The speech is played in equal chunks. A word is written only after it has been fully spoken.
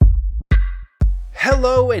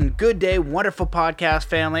Hello and good day, wonderful podcast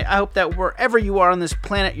family. I hope that wherever you are on this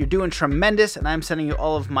planet, you're doing tremendous, and I'm sending you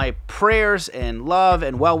all of my prayers and love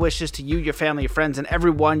and well wishes to you, your family, your friends, and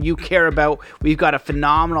everyone you care about. We've got a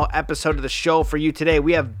phenomenal episode of the show for you today.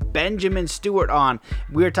 We have Benjamin Stewart on.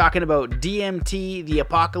 We're talking about DMT, the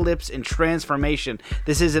apocalypse, and transformation.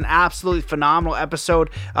 This is an absolutely phenomenal episode.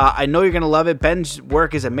 I know you're going to love it. Ben's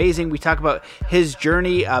work is amazing. We talk about his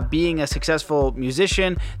journey being a successful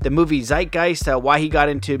musician, the movie Zeitgeist, why he got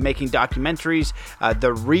into making documentaries,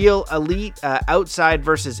 the real elite, outside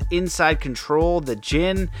versus inside control, the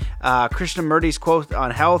Jinn, Krishnamurti's quote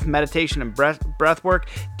on health, meditation, and breath work,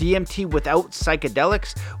 DMT without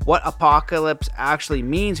psychedelics, what apocalypse actually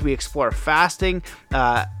means. We explore fasting,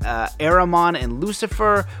 Ahriman and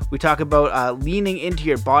Lucifer. We talk about leaning into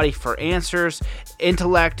your body for answers,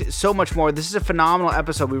 intellect, so much more. This is a phenomenal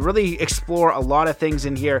episode. We really explore a lot of things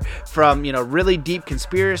in here, from really deep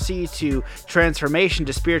conspiracy to transformation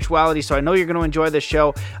to spirituality. So I know you're going to enjoy this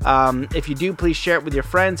show. If you do, please share it with your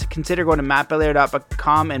friends. Consider going to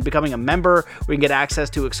mattbelair.com and becoming a member, where you can get access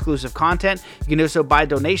to exclusive content. You can do so by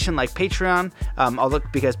donation, like Patreon. I'll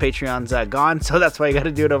look, because Patreon's gone, so that's why you got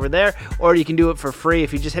to do it over there. Or you can do it for free.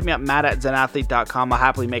 If you just hit me up, matt@zenathlete.com, I'll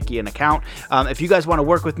happily make you an account. If you guys want to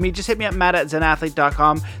work with me, just hit me up,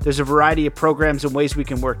 matt@zenathlete.com. There's a variety of programs and ways we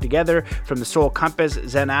can work together, from the Soul Compass,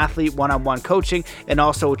 Zen Athlete, one-on-one coaching, and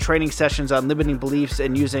also training sessions on limiting beliefs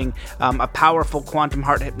and using a powerful quantum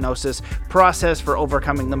heart hypnosis process for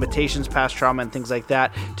overcoming limitations, past trauma, and things like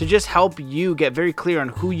that, to just help you get very clear on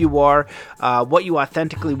who you are, what you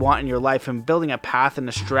authentically want in your life, and building a path and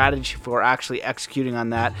a strategy for actually executing on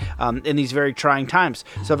that in these very trying times.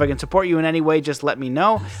 So if I can support you in any way, just let me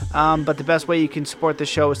know. But the best way you can support the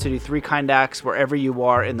show is to do 3 kind acts wherever you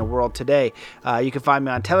are in the world today. You can find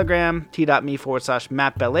me on Telegram,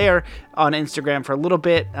 t.me/Matt Belair, on Instagram for a little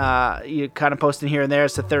bit. You kind of posting here and there.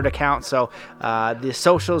 It's the 3rd account, so the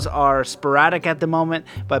socials are sporadic at the moment,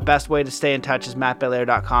 but best way to stay in touch is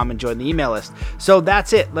mattbelair.com and join the email list. So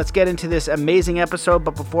that's it. Let's get into this amazing episode,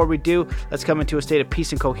 but before we do, let's come into a state of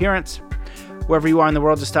peace and coherence. Wherever you are in the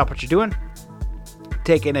world, just stop what you're doing.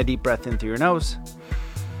 Take in a deep breath in through your nose.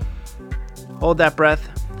 Hold that breath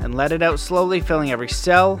and let it out slowly, filling every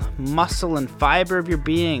cell, muscle, and fiber of your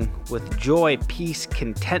being with joy, peace,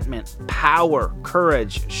 contentment, power,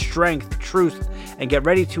 courage, strength, truth, and get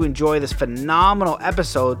ready to enjoy this phenomenal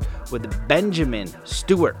episode with Benjamin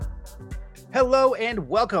Stewart. Hello and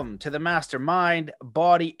welcome to the Mastermind,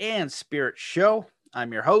 Body, and Spirit Show.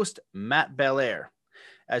 I'm your host, Matt Belair.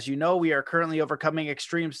 As you know, we are currently overcoming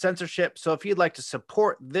extreme censorship, so if you'd like to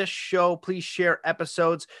support this show, please share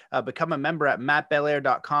episodes, become a member at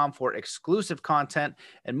mattbelair.com for exclusive content,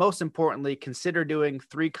 and most importantly, consider doing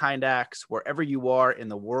 3 kind acts wherever you are in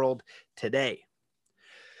the world today.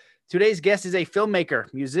 Today's guest is a filmmaker,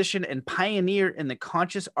 musician, and pioneer in the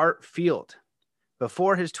conscious art field.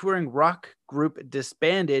 Before his touring rock group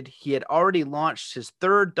disbanded, he had already launched his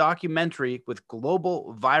 3rd documentary with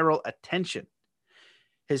global viral attention.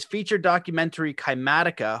 His feature documentary,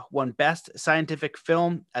 Kymatica, won Best Scientific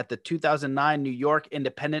Film at the 2009 New York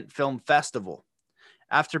Independent Film Festival.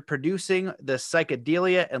 After producing the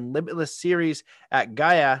Psychedelia and Limitless series at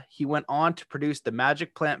Gaia, he went on to produce the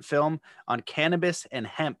Magic Plant film on cannabis and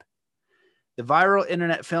hemp. The viral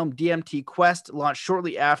internet film DMT Quest launched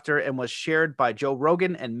shortly after and was shared by Joe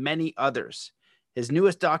Rogan and many others. His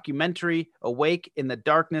newest documentary, Awake in the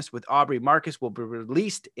Darkness with Aubrey Marcus, will be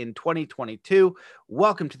released in 2022.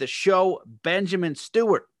 Welcome to the show, Benjamin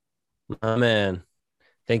Stewart. Oh, man.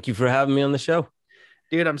 Thank you for having me on the show.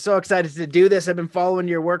 Dude, I'm so excited to do this. I've been following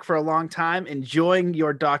your work for a long time, enjoying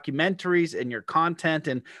your documentaries and your content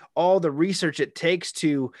and all the research it takes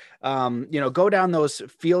to, go down those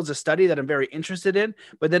fields of study that I'm very interested in,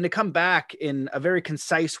 but then to come back in a very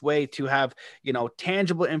concise way to have,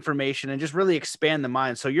 tangible information and just really expand the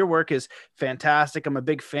mind. So your work is fantastic. I'm a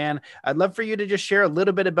big fan. I'd love for you to just share a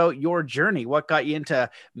little bit about your journey. What got you into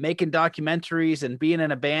making documentaries and being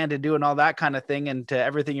in a band and doing all that kind of thing, and to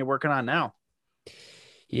everything you're working on now?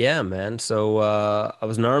 Yeah, man. So I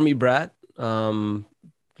was an Army brat.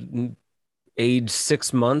 Age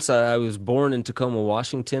 6 months, I was born in Tacoma,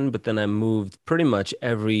 Washington, but then I moved pretty much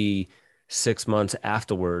every 6 months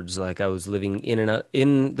afterwards. Like, I was living in and out,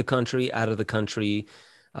 in the country, out of the country.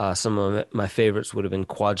 Some of my favorites would have been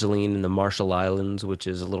Kwajalein in the Marshall Islands, which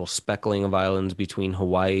is a little speckling of islands between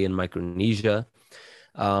Hawaii and Micronesia.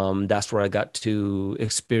 That's where I got to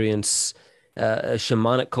experience a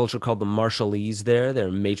shamanic culture called the Marshallese there.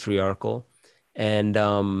 They're matriarchal. And,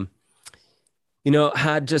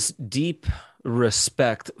 had just deep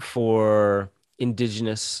respect for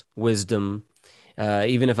indigenous wisdom,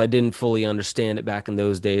 Even if I didn't fully understand it back in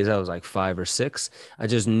those days, I was like 5 or 6. I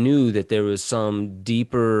just knew that there was some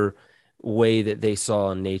deeper way that they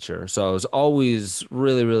saw nature. So I was always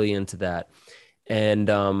really, really into that,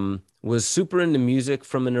 and was super into music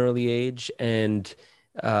from an early age. And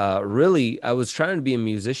really, I was trying to be a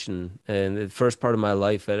musician. And the first part of my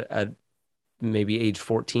life, at maybe age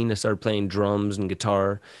 14, I started playing drums and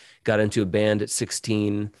guitar, got into a band at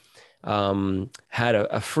 16, had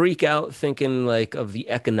a freak out thinking like of the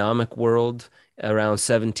economic world around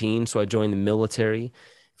 17. So I joined the military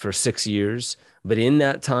for 6 years. But in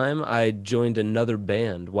that time, I joined another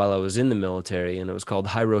band while I was in the military, and it was called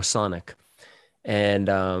Hyrosonic. And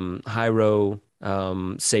Hyro,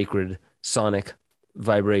 sacred, sonic,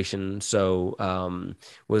 vibration. So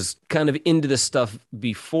was kind of into the stuff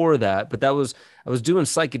before that, but I was doing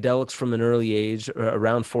psychedelics from an early age,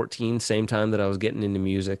 around 14, same time that I was getting into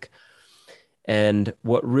music. And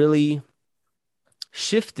what really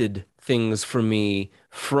shifted things for me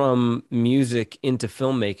from music into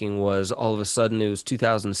filmmaking was, all of a sudden, it was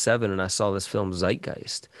 2007 and I saw this film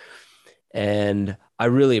Zeitgeist, and I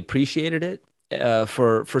really appreciated it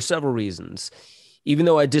for several reasons. Even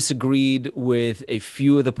though I disagreed with a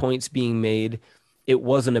few of the points being made, it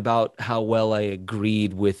wasn't about how well I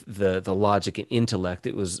agreed with the logic and intellect.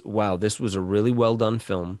 It was, wow, this was a really well done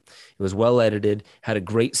film. It was well edited, had a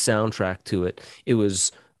great soundtrack to it. It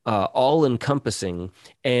was all encompassing.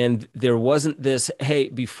 And there wasn't this, hey,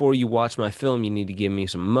 before you watch my film, you need to give me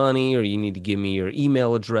some money or you need to give me your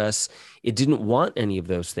email address. It didn't want any of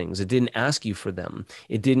those things. It didn't ask you for them.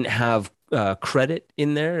 It didn't have credit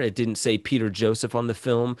in there. It didn't say Peter Joseph on the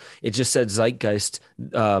film. It just said Zeitgeist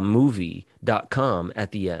movie.com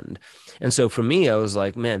at the end. And so for me, I was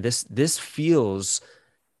like, man, this feels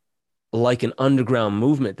like an underground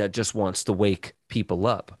movement that just wants to wake people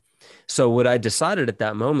up. So what I decided at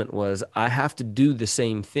that moment was, I have to do the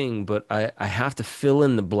same thing, but I have to fill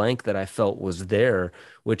in the blank that I felt was there,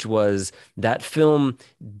 which was that film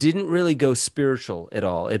didn't really go spiritual at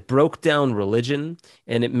all. It broke down religion,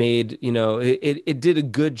 and it made, it did a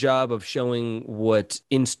good job of showing what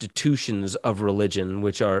institutions of religion,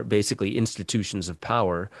 which are basically institutions of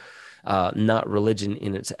power, not religion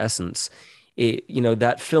in its essence.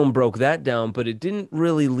 That film broke that down, but it didn't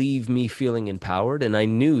really leave me feeling empowered. And I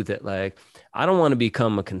knew that, like, I don't want to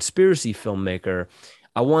become a conspiracy filmmaker.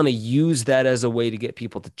 I want to use that as a way to get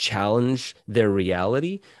people to challenge their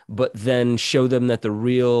reality, but then show them that the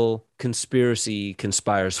real conspiracy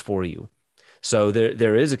conspires for you. So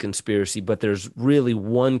there is a conspiracy, but there's really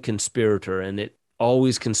one conspirator, and it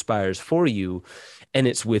always conspires for you, and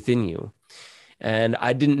it's within you. And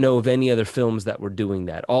I didn't know of any other films that were doing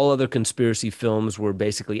that. All other conspiracy films were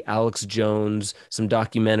basically Alex Jones, some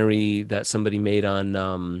documentary that somebody made on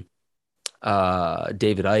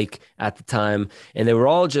David Icke at the time. And they were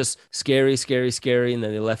all just scary, scary, scary. And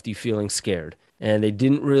then they left you feeling scared. And they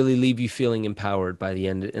didn't really leave you feeling empowered by the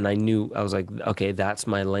end. And I was like, okay, that's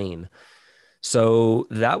my lane. So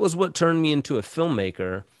that was what turned me into a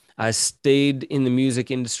filmmaker. I stayed in the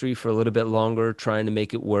music industry for a little bit longer, trying to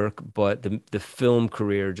make it work, but the film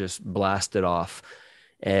career just blasted off,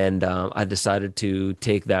 and I decided to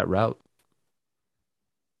take that route.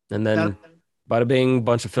 And then, bada bing,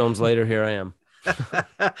 bunch of films later, here I am.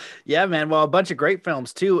 Yeah, man. Well, a bunch of great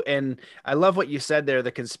films too. And I love what you said there.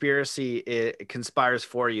 The conspiracy, it conspires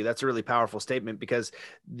for you. That's a really powerful statement, because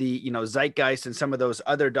Zeitgeist and some of those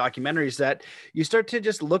other documentaries, that you start to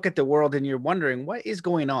just look at the world and you're wondering what is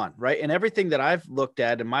going on, right? And everything that I've looked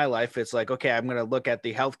at in my life, it's like, okay, I'm going to look at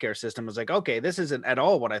the healthcare system. It's like, okay, this isn't at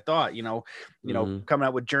all what I thought, coming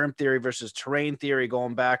out with germ theory versus terrain theory,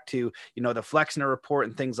 going back to, the Flexner report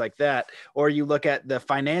and things like that. Or you look at the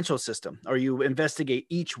financial system, or you investigate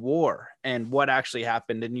each war and what actually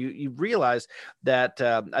happened, and you realize that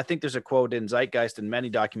I think there's a quote in Zeitgeist and many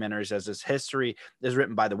documentaries, as this history is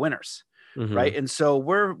written by the winners. Mm-hmm. Right. And so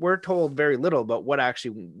we're told very little about what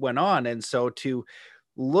actually went on. And so to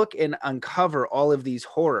look and uncover all of these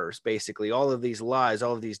horrors, basically all of these lies,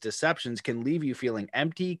 all of these deceptions, can leave you feeling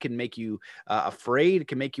empty, can make you afraid,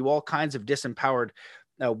 can make you all kinds of disempowered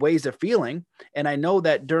ways of feeling. And I know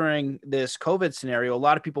that during this COVID scenario, a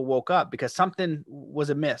lot of people woke up because something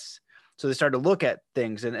was amiss. So they started to look at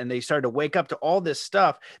things, and they started to wake up to all this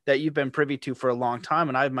stuff that you've been privy to for a long time.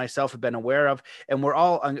 And I myself have been aware of, and we're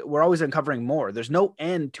always uncovering more. There's no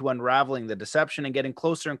end to unraveling the deception and getting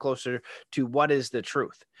closer and closer to what is the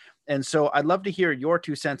truth. And so I'd love to hear your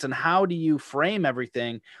 2 cents on how do you frame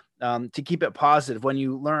everything to keep it positive. When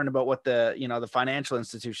you learn about what the, the financial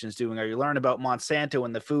institution is doing, or you learn about Monsanto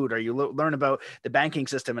and the food, or you learn about the banking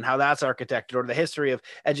system and how that's architected, or the history of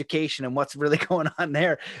education and what's really going on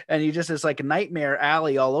there. And you just, it's like a nightmare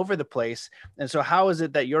alley all over the place. And so how is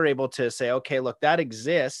it that you're able to say, okay, look, that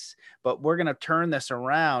exists, but we're going to turn this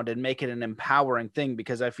around and make it an empowering thing?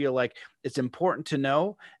 Because I feel like it's important to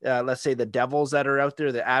know, let's say, the devils that are out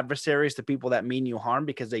there, the adversaries, the people that mean you harm,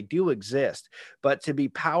 because they do exist, but to be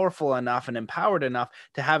powerful enough and empowered enough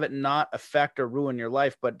to have it not affect or ruin your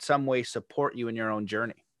life, but some way support you in your own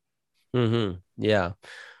journey. Mm-hmm. Yeah.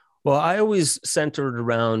 Well, I always centered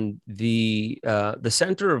around the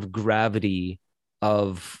center of gravity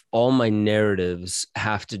of all my narratives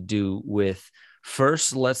have to do with,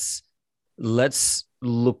 first, let's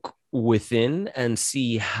look within and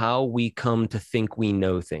see how we come to think we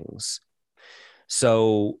know things.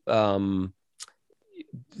 So the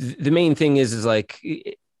main thing is like,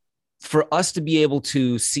 for us to be able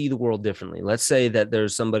to see the world differently. Let's say that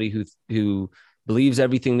there's somebody who believes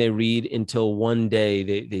everything they read until one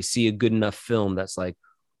day they see a good enough film that's like,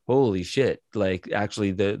 holy shit, like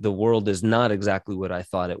actually the world is not exactly what I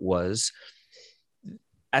thought it was.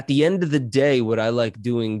 At the end of the day, what I like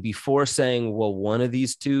doing before saying, well, one of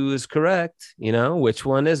these two is correct, which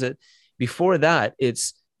one is it? Before that,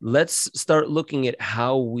 it's, let's start looking at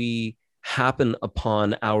how we happen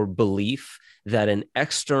upon our belief that an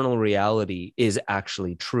external reality is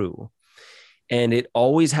actually true. And it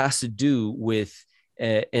always has to do with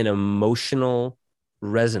an emotional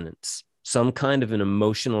resonance, some kind of an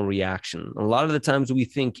emotional reaction. A lot of the times we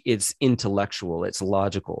think it's intellectual, it's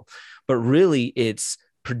logical, but really it's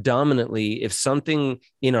predominantly, if something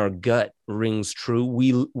in our gut rings true,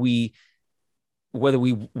 we whether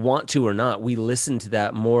we want to or not, we listen to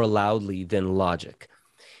that more loudly than logic.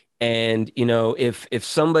 And if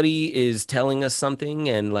somebody is telling us something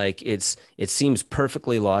and like it seems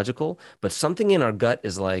perfectly logical, but something in our gut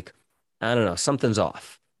is like, I don't know, something's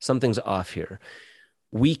off here.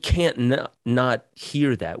 We can't not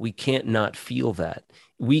hear that. We can't not feel that.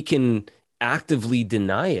 We can actively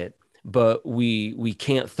deny it, but we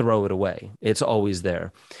can't throw it away. It's always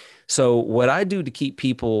there. So what I do to keep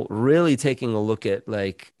people really taking a look at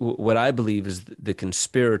like what I believe is the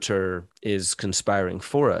conspirator is conspiring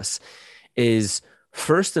for us is,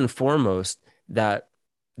 first and foremost, that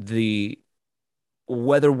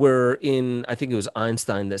whether we're in, I think it was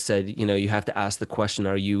Einstein that said, you have to ask the question,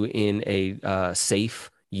 are you in a safe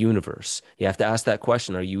universe? You have to ask that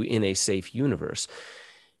question, are you in a safe universe?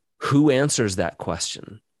 Who answers that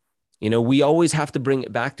question? We always have to bring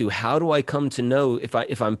it back to, how do I come to know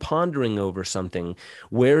if I'm pondering over something,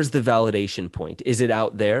 where's the validation point? Is it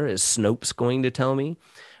out there? Is Snopes going to tell me,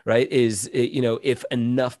 right? Is it, if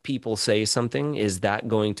enough people say something, is that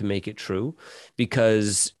going to make it true?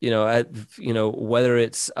 Because, whether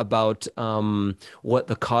it's about what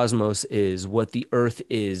the cosmos is, what the earth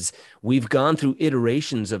is, we've gone through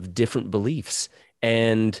iterations of different beliefs,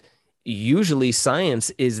 and usually science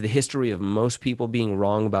is the history of most people being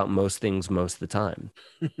wrong about most things most of the time.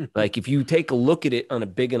 Like if you take a look at it on a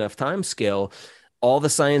big enough time scale, all the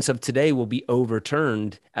science of today will be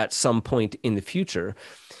overturned at some point in the future.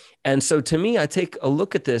 And so to me, I take a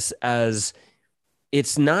look at this as,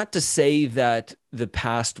 it's not to say that the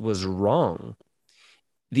past was wrong.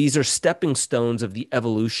 These are stepping stones of the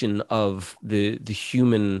evolution of the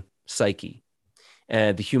human psyche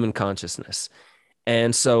and the human consciousness.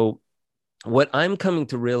 And so what I'm coming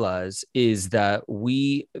to realize is that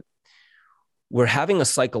we're having a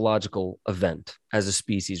psychological event as a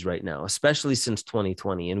species right now, especially since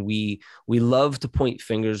 2020. And we love to point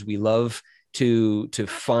fingers. We love to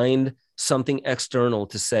find something external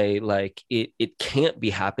to say, like, it can't be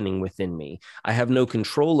happening within me. I have no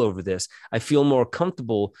control over this. I feel more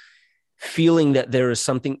comfortable feeling that there is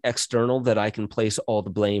something external that I can place all the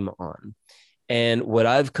blame on. And what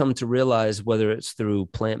I've come to realize, whether it's through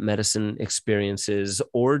plant medicine experiences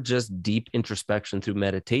or just deep introspection through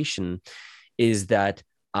meditation, is that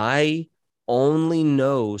I only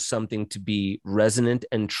know something to be resonant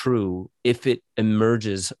and true if it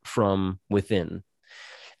emerges from within.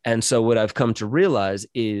 And so what I've come to realize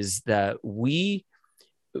is that we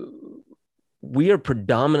are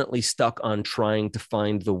predominantly stuck on trying to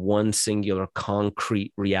find the one singular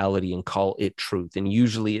concrete reality and call it truth. And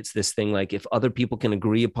usually it's this thing like, if other people can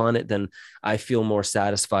agree upon it, then I feel more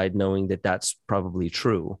satisfied knowing that that's probably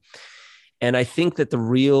true. And I think that the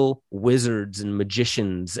real wizards and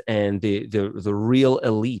magicians and the real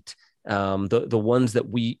elite, the ones that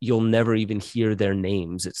you'll never even hear their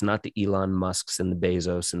names, it's not the Elon Musks and the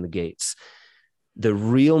Bezos and the Gates. The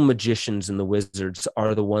real magicians and the wizards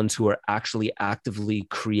are the ones who are actually actively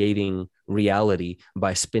creating reality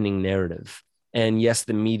by spinning narrative. And yes,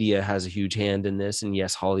 the media has a huge hand in this. And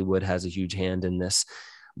yes, Hollywood has a huge hand in this.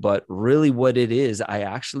 But really, what it is, I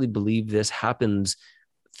actually believe this happens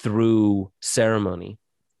through ceremony.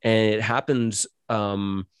 And it happens,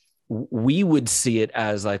 we would see it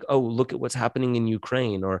as like, oh, look at what's happening in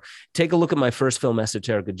Ukraine, or take a look at my first film,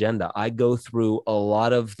 Esoteric Agenda. I go through a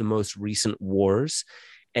lot of the most recent wars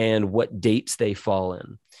and what dates they fall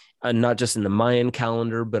in. Not just in the Mayan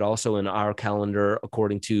calendar, but also in our calendar,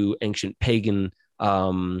 according to ancient pagan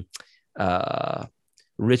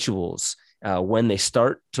rituals. When they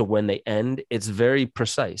start to when they end, it's very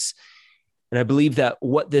precise. And I believe that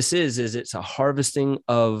what this is it's a harvesting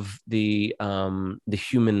of the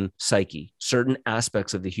human psyche, certain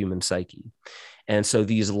aspects of the human psyche. And so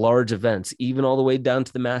these large events, even all the way down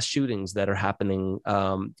to the mass shootings that are happening,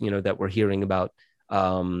 that we're hearing about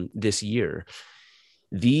this year,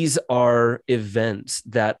 these are events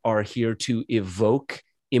that are here to evoke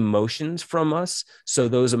emotions from us. So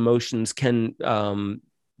those emotions can,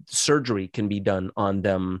 surgery can be done on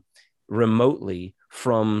them remotely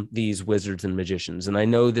from these wizards and magicians. And I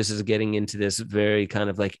know this is getting into this very kind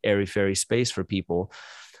of like airy-fairy space for people.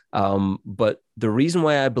 But the reason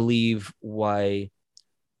why I believe why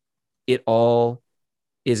it all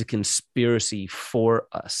is a conspiracy for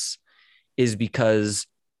us is because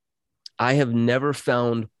I have never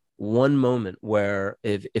found one moment where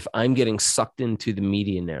if I'm getting sucked into the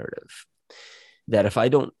media narrative, that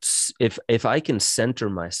if I can center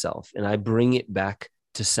myself and I bring it back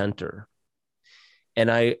to center, and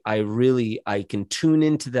I can tune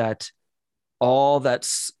into that, all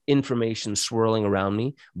that's information swirling around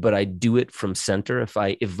me, but I do it from center. If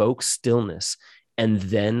I evoke stillness and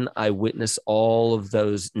then I witness all of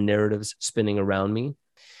those narratives spinning around me,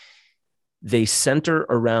 they center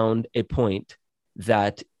around a point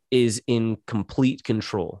that is in complete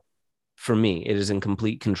control. For me, it is in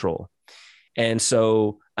complete control. And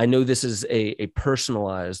so I know this is a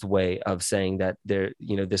personalized way of saying that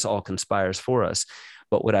this all conspires for us.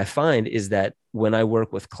 But what I find is that when I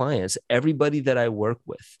work with clients, everybody that I work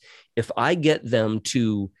with, if I get them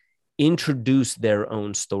to introduce their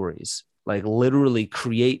own stories, like literally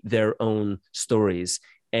create their own stories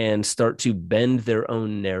and start to bend their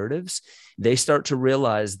own narratives, they start to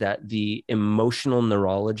realize that the emotional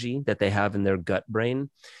neurology that they have in their gut brain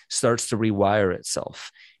starts to rewire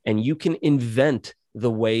itself. And you can invent the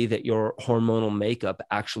way that your hormonal makeup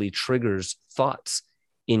actually triggers thoughts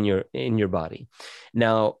in your body.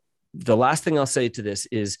 Now, the last thing I'll say to this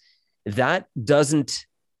is that doesn't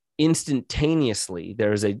instantaneously,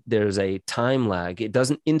 there's a time lag. It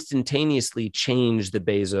doesn't instantaneously change the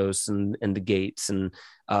Bezos and the Gates and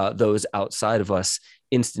those outside of us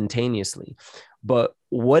instantaneously. But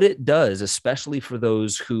what it does, especially for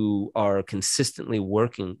those who are consistently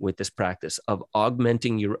working with this practice of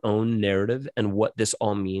augmenting your own narrative and what this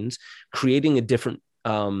all means, creating a different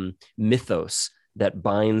mythos that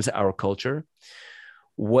binds our culture,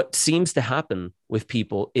 what seems to happen with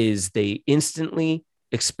people is they instantly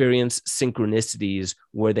experience synchronicities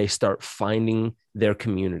where they start finding their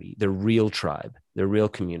community, their real tribe, their real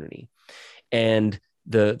community. And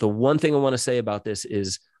the one thing I want to say about this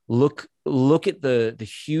is look at the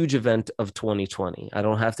huge event of 2020. I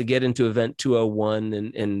don't have to get into event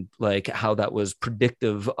 201 and like how that was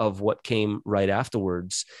predictive of what came right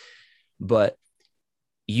afterwards. But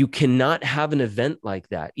you cannot have an event like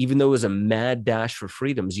that, even though it was a mad dash for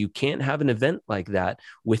freedoms. You can't have an event like that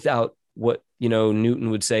without what,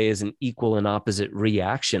 Newton would say is an equal and opposite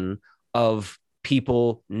reaction of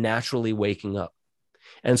people naturally waking up.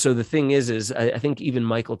 And so the thing is I think even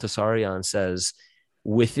Michael Tsarion says,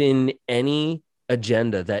 within any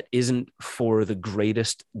agenda that isn't for the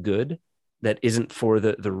greatest good, that isn't for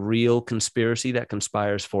the real conspiracy that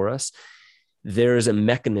conspires for us, there is a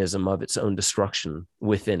mechanism of its own destruction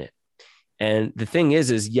within it. And the thing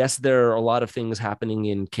is yes, there are a lot of things happening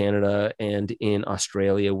in Canada and in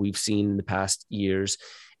Australia. We've seen in the past years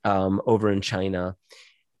over in China.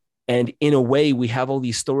 And in a way, we have all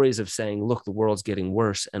these stories of saying, look, the world's getting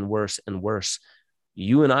worse and worse and worse.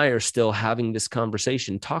 You and I are still having this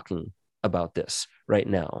conversation, talking about this right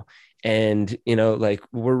now. And, like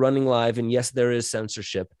we're running live, and yes, there is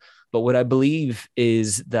censorship. But what I believe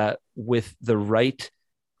is that with the right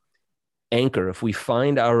anchor, if we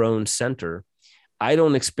find our own center, I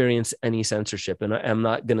don't experience any censorship. And I'm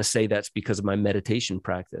not going to say that's because of my meditation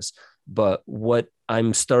practice. But what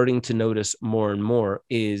I'm starting to notice more and more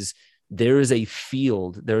is there is a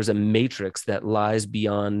field, there's a matrix that lies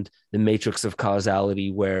beyond the matrix of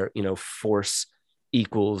causality where, force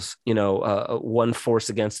equals, one force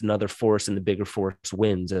against another force, and the bigger force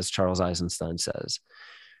wins, as Charles Eisenstein says.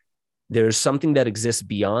 There's something that exists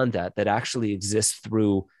beyond that, that actually exists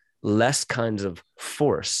through less kinds of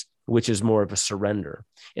force, which is more of a surrender.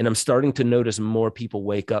 And I'm starting to notice more people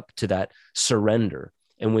wake up to that surrender.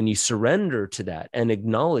 And when you surrender to that and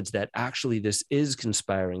acknowledge that actually this is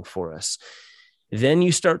conspiring for us, then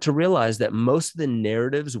you start to realize that most of the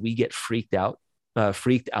narratives we get freaked out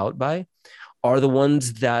by are the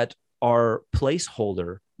ones that are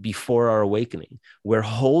placeholder before our awakening. We're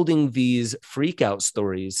holding these freak out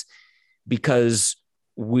stories because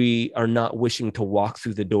we are not wishing to walk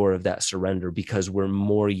through the door of that surrender, because we're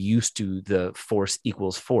more used to the force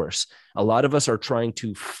equals force. A lot of us are trying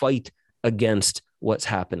to fight against what's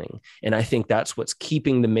happening. And I think that's what's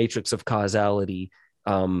keeping the matrix of causality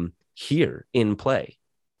here in play.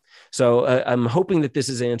 So I'm hoping that this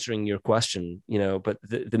is answering your question, but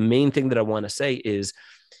the main thing that I want to say is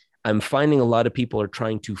I'm finding a lot of people are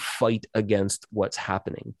trying to fight against what's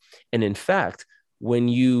happening. And in fact, when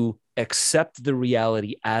you accept the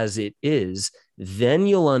reality as it is, then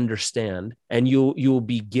you'll understand, and you'll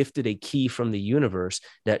be gifted a key from the universe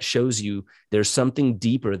that shows you there's something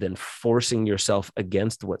deeper than forcing yourself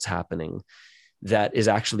against what's happening. That is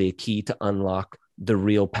actually a key to unlock the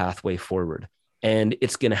real pathway forward. And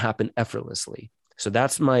it's going to happen effortlessly. So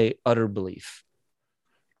that's my utter belief.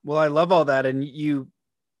 Well, I love all that. And you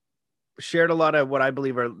shared a lot of what I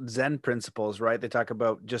believe are Zen principles, right? They talk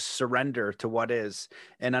about just surrender to what is,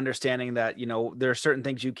 and understanding that, there are certain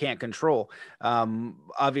things you can't control.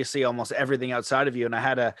 Obviously almost everything outside of you. And I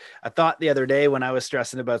had a thought the other day when I was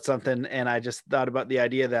stressing about something, and I just thought about the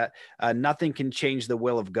idea that nothing can change the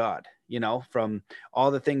will of God, from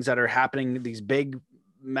all the things that are happening, these big,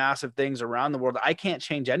 massive things around the world. I can't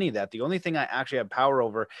change any of that. The only thing I actually have power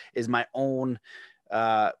over is my own,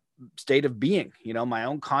 state of being, my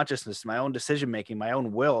own consciousness, my own decision making, my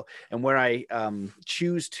own will, and where I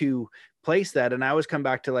choose to place that. And I always come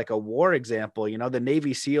back to like a war example. The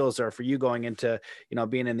Navy SEALs are for you going into,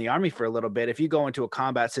 being in the Army for a little bit. If you go into a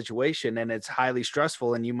combat situation and it's highly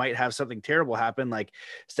stressful and you might have something terrible happen, like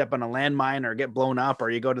step on a landmine or get blown up,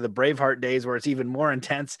 or you go to the Braveheart days where it's even more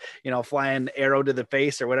intense, flying arrow to the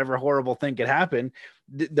face or whatever horrible thing could happen.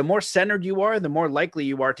 The more centered you are, the more likely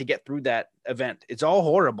you are to get through that event. It's all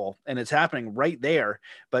horrible and it's happening right there,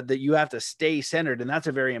 but that you have to stay centered. And that's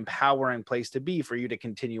a very empowering place to be for you to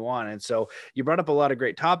continue on. And so you brought up a lot of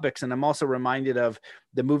great topics. And I'm also reminded of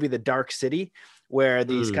the movie, The Dark City, where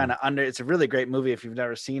these kind of it's a really great movie if you've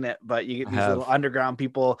never seen it, but you get these little underground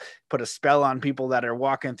people put a spell on people that are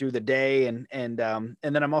walking through the day. And then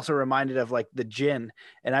I'm also reminded of like the Jinn.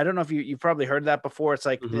 And I don't know if you've probably heard that before. It's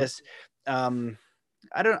like this,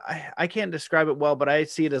 I can't describe it well, but I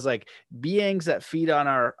see it as like beings that feed on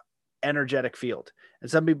our energetic field. And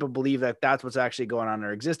some people believe that that's what's actually going on in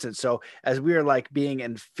our existence. So as we are like being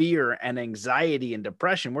in fear and anxiety and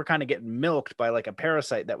depression, we're kind of getting milked by like a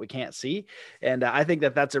parasite that we can't see. And I think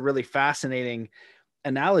that that's a really fascinating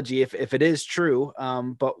analogy if it is true.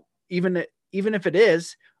 But even if it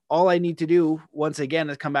is, all I need to do, once again,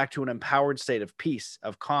 is come back to an empowered state of peace,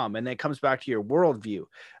 of calm. And it comes back to your worldview.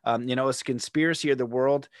 Is conspiracy of the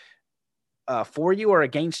world for you or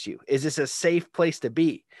against you? Is this a safe place to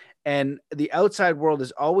be? And the outside world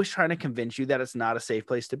is always trying to convince you that it's not a safe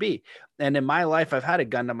place to be. And in my life, I've had a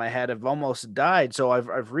gun to my head. I've almost died. So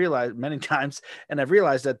I've realized many times, and I've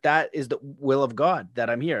realized that is the will of God,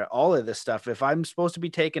 that I'm here. All of this stuff, if I'm supposed to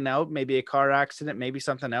be taken out, maybe a car accident, maybe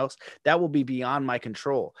something else, that will be beyond my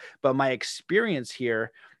control. But my experience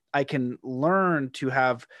here, I can learn to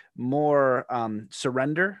have more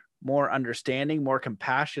surrender, more understanding, more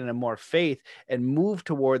compassion, and more faith, and move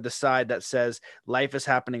toward the side that says life is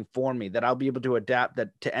happening for me, that I'll be able to adapt that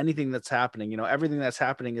to anything that's happening. Everything that's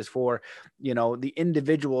happening is for, the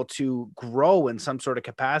individual to grow in some sort of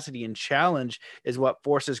capacity, and challenge is what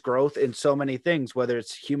forces growth in so many things, whether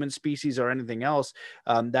it's human species or anything else.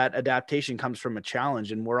 That adaptation comes from a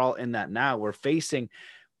challenge, and we're all in that now. We're facing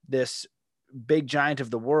this big giant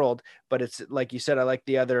of the world, but it's like you said, I like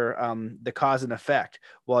the other, the cause and effect.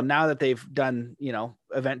 Well, now that they've done,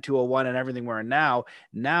 event 201 and everything we're in now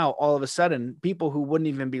all of a sudden, people who wouldn't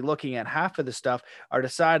even be looking at half of the stuff are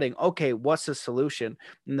deciding, okay, what's the solution?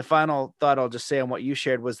 And the final thought I'll just say on what you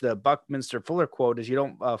shared was the Buckminster Fuller quote is, you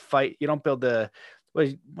don't fight, you don't build what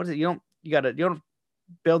is it? You don't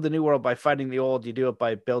build the new world by fighting the old. You do it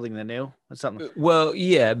by building the new. That's something. Well,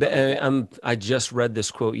 yeah, but I just read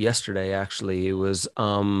this quote yesterday. Actually, it was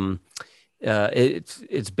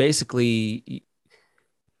it's basically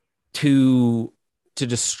to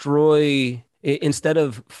destroy, instead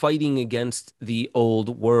of fighting against the old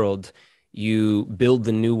world, you build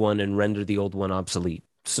the new one and render the old one obsolete.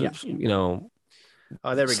 So, Yeah.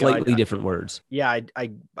 Oh, there we go. slightly different words. Yeah,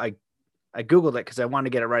 I googled it because I wanted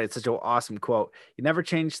to get it right. It's such an awesome quote. You never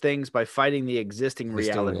change things by fighting the existing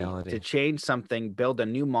Existing reality. To reality. change something, build a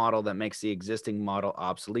new model that makes the existing model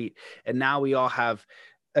obsolete. And now we all have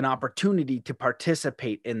an opportunity to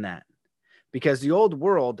participate in that. Because the old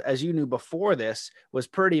world, as you knew before this, was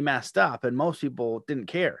pretty messed up, and most people didn't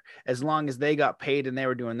care as long as they got paid and they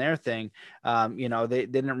were doing their thing. They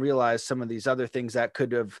didn't realize some of these other things that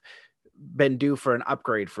could have been due for an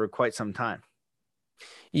upgrade for quite some time.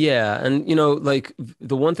 Yeah, and like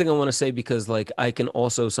the one thing I want to say, because like I can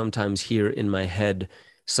also sometimes hear in my head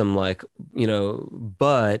some like,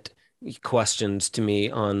 but questions to me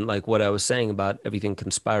on like what I was saying about everything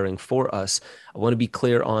conspiring for us. I want to be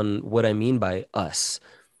clear on what I mean by us.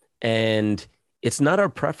 And it's not our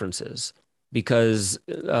preferences, because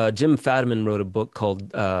Jim Fadiman wrote a book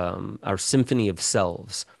called Our Symphony of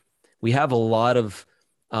Selves. We have a lot of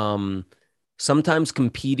um, sometimes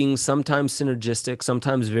competing, sometimes synergistic,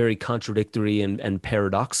 sometimes very contradictory and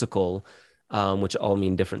paradoxical, which all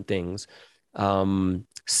mean different things,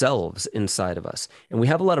 selves inside of us. And we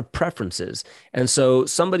have a lot of preferences. And so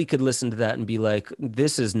somebody could listen to that and be like,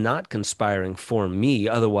 this is not conspiring for me.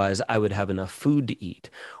 Otherwise, I would have enough food to eat.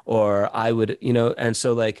 Or I would, and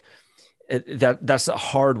so like, that's a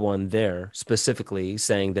hard one there, specifically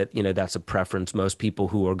saying that that's a preference. Most people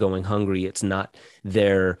who are going hungry, it's not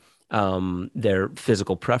their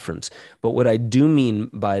physical preference. But what I do mean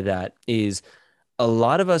by that is a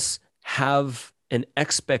lot of us have an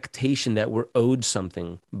expectation that we're owed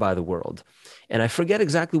something by the world. And I forget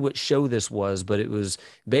exactly what show this was, but it was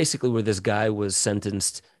basically where this guy was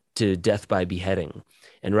sentenced to death by beheading.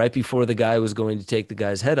 And right before the guy was going to take the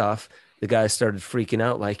guy's head off, the guy started freaking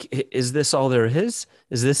out like, is this all there is?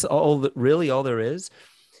 Is this really all there is?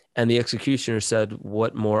 And the executioner said,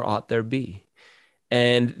 what more ought there be?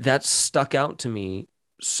 And that stuck out to me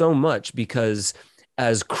so much, because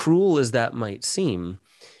as cruel as that might seem,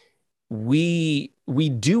 we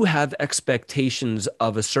do have expectations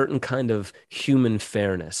of a certain kind of human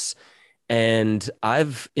fairness. And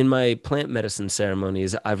in my plant medicine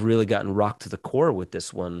ceremonies, I've really gotten rocked to the core with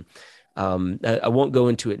this one. I won't go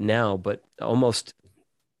into it now, but almost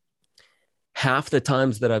half the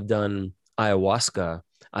times that I've done ayahuasca,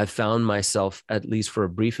 I've found myself, at least for a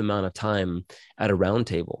brief amount of time, at a round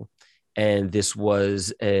table. And this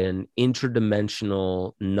was an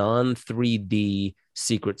interdimensional, non 3D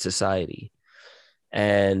secret society.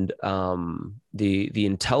 And the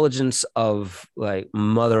intelligence of like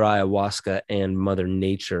Mother Ayahuasca and Mother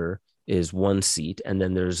Nature is one seat, and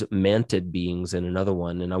then there's mantid beings in another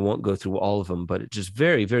one, and I won't go through all of them, but it's just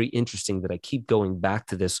very, very interesting that I keep going back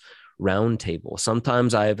to this round table.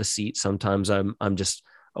 Sometimes I have a seat, sometimes I'm just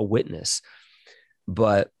a witness,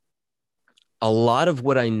 but a lot of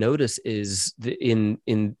what I notice is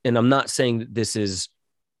and I'm not saying that this is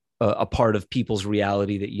a part of people's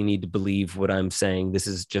reality that you need to believe what I'm saying. This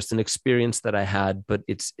is just an experience that I had, but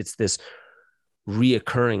it's this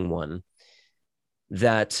reoccurring one,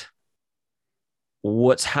 that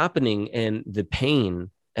what's happening and the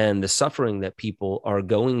pain and the suffering that people are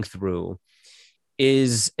going through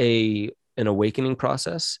is an awakening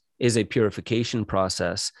process, is a purification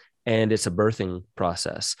process, and it's a birthing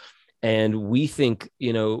process. And we think,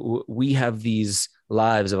 we have these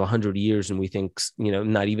lives of 100 years, and we think,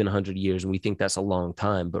 not even 100 years, and we think that's a long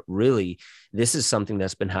time. But really, this is something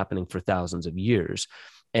that's been happening for thousands of years.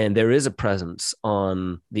 And there is a presence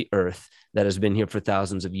on the earth that has been here for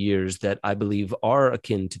thousands of years that I believe are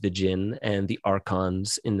akin to the jinn and the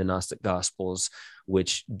archons in the Gnostic Gospels,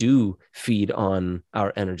 which do feed on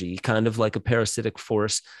our energy, kind of like a parasitic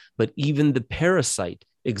force. But even the parasite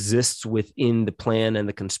exists within the plan and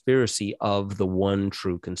the conspiracy of the one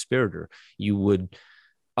true conspirator. You would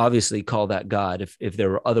obviously call that God. If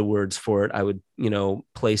there were other words for it, I would,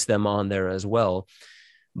 place them on there as well.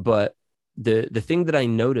 But the thing that I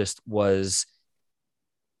noticed was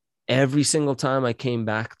every single time I came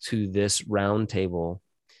back to this round table,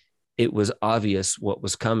 it was obvious what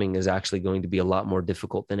was coming is actually going to be a lot more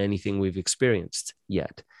difficult than anything we've experienced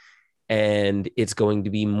yet. And it's going to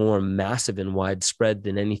be more massive and widespread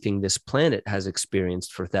than anything this planet has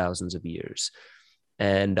experienced for thousands of years.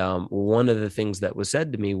 And one of the things that was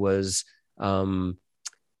said to me was,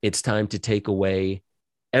 it's time to take away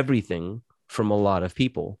everything from a lot of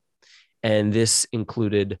people. And this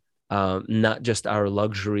included not just our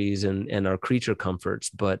luxuries and our creature comforts,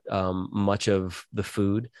 but much of the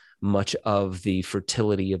food, much of the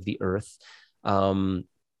fertility of the earth,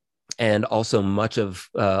 and also much of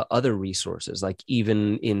other resources, like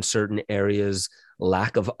even in certain areas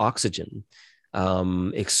lack of oxygen,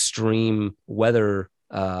 extreme weather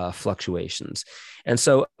fluctuations. And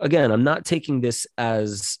so again, I'm not taking this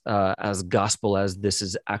as gospel as this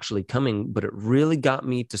is actually coming, but it really got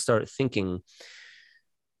me to start thinking.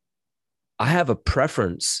 I have a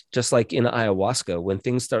preference, just like in ayahuasca, when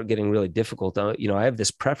things start getting really difficult, I have this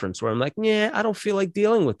preference where I'm like, yeah, I don't feel like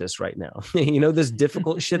dealing with this right now. This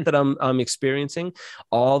difficult shit that I'm experiencing,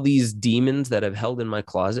 all these demons that I've held in my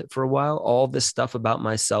closet for a while, all this stuff about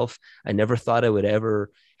myself I never thought I would ever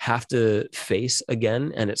have to face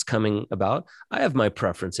again, and it's coming about. I have my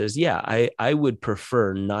preferences. Yeah, I would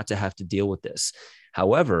prefer not to have to deal with this.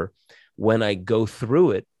 However, when I go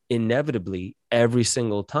through it, inevitably every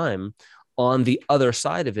single time, on the other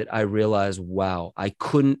side of it, I realized, wow, I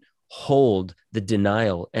couldn't hold the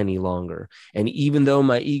denial any longer. And even though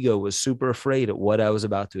my ego was super afraid of what I was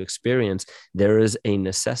about to experience, there is a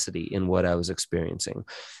necessity in what I was experiencing.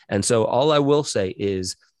 And so all I will say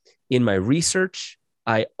is, in my research,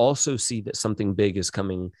 I also see that something big is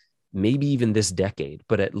coming, maybe even this decade,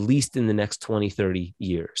 but at least in the next 20, 30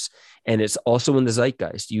 years. And it's also in the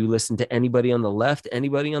zeitgeist. You listen to anybody on the left,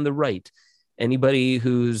 anybody on the right, anybody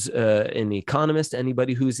who's an economist,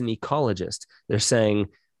 anybody who's an ecologist, they're saying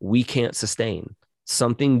we can't sustain.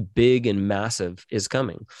 Something big and massive is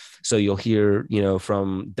coming. So you'll hear,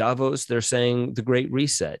 from Davos, they're saying the Great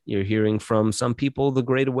Reset. You're hearing from some people, the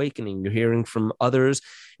Great Awakening. You're hearing from others,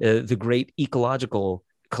 the Great Ecological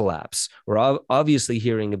Collapse. We're obviously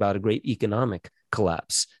hearing about a great economic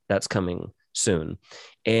collapse that's coming soon.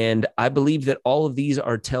 And I believe that all of these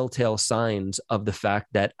are telltale signs of the fact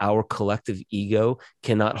that our collective ego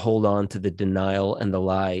cannot hold on to the denial and the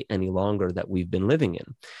lie any longer that we've been living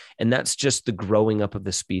in. And that's just the growing up of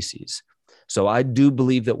the species. So I do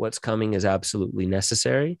believe that what's coming is absolutely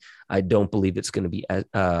necessary. I don't believe it's going to be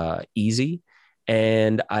easy.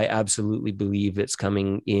 And I absolutely believe it's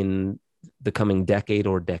coming in the coming decade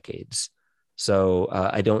or decades. So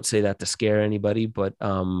I don't say that to scare anybody, but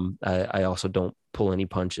I also don't pull any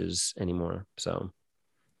punches anymore. So.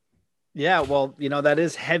 Yeah, well, that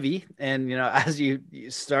is heavy. And, as you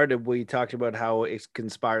started, we talked about how it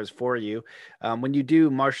conspires for you. When you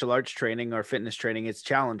do martial arts training or fitness training, it's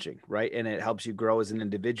challenging, right? And it helps you grow as an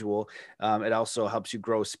individual. It also helps you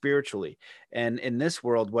grow spiritually. And in this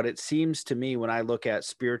world, what it seems to me when I look at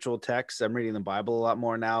spiritual texts, I'm reading the Bible a lot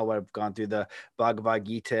more now. I've gone through the Bhagavad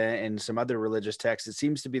Gita and some other religious texts. It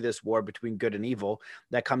seems to be this war between good and evil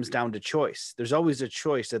that comes down to choice. There's always a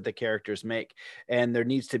choice that the characters make, and there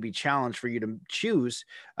needs to be challenge for you to choose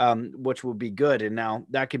which will be good. And now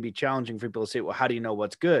that can be challenging for people to say, well, how do you know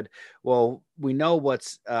what's good? Well, we know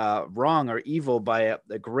what's wrong or evil by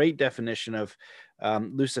a great definition of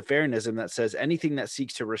Luciferianism that says anything that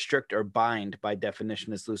seeks to restrict or bind by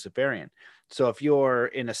definition is Luciferian. So if you're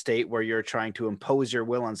in a state where you're trying to impose your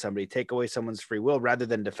will on somebody, take away someone's free will rather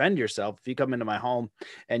than defend yourself, if you come into my home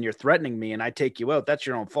and you're threatening me and I take you out, that's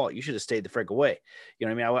your own fault. You should have stayed the frick away. You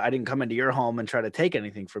know what I mean? I didn't come into your home and try to take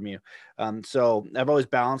anything from you. So I've always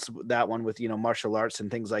balanced that one with, martial arts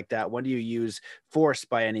and things like that. When do you use force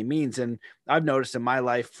by any means? And I've noticed in my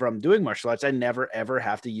life from doing martial arts, I never, ever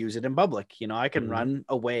have to use it in public. I can run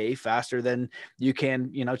away faster than you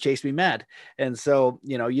can, chase me mad. And so,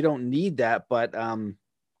 you don't need that, but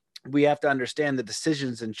we have to understand the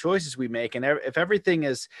decisions and choices we make. And if everything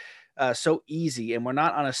is so easy and we're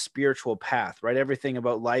not on a spiritual path, right? Everything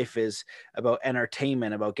about life is about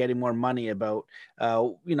entertainment, about getting more money, about,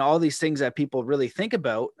 all these things that people really think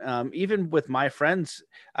about. Even with my friends,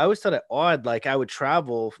 I always thought it odd. Like I would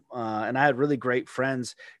travel and I had really great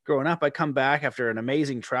friends growing up. I'd come back after an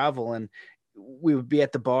amazing travel and we would be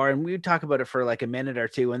at the bar and we would talk about it for like a minute or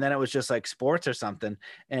two. And then it was just like sports or something.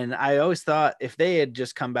 And I always thought if they had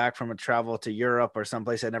just come back from a travel to Europe or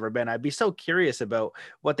someplace I'd never been, I'd be so curious about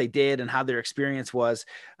what they did and how their experience was.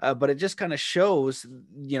 But it just kind of shows,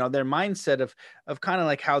 their mindset of kind of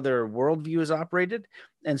like how their worldview is operated.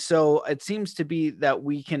 And so it seems to be that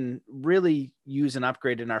we can really use an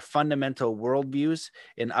upgrade in our fundamental worldviews,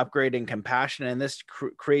 in upgrading compassion. And this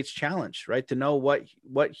creates challenge, right? To know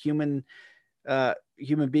what human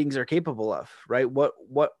beings are capable of, right? What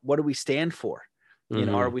do we stand for?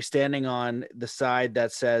 Are we standing on the side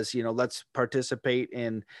that says, let's participate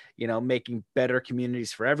in, making better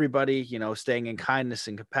communities for everybody, staying in kindness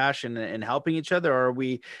and compassion and helping each other? Or are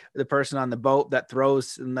we the person on the boat that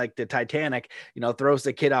throws, like the Titanic, throws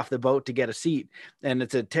the kid off the boat to get a seat? And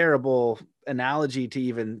it's a terrible analogy to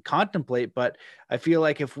even contemplate, but I feel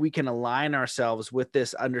like if we can align ourselves with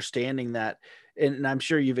this understanding that, and I'm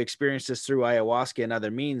sure you've experienced this through ayahuasca and other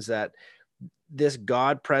means, that this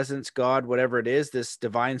God presence, God, whatever it is, this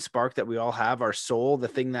divine spark that we all have, our soul, the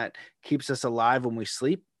thing that keeps us alive when we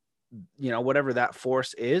sleep, whatever that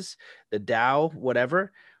force is, the Tao,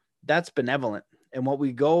 whatever, that's benevolent. And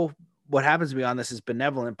what happens beyond this is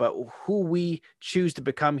benevolent, but who we choose to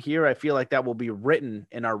become here, I feel like that will be written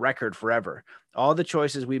in our record forever. All the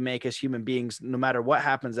choices we make as human beings, no matter what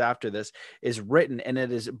happens after this, is written, and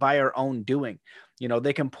it is by our own doing.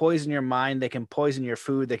 They can poison your mind, they can poison your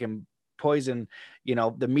food, they can poison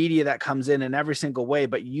the media that comes in every single way,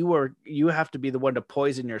 but you have to be the one to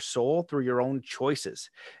poison your soul through your own choices.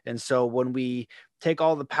 And so when we take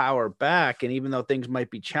all the power back, and even though things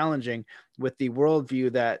might be challenging, with the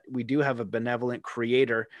worldview that we do have a benevolent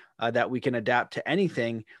creator, that we can adapt to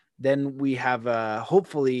anything, then we have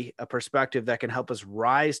hopefully a perspective that can help us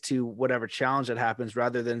rise to whatever challenge that happens,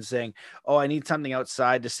 rather than saying, oh, I need something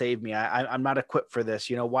outside to save me. I'm not equipped for this.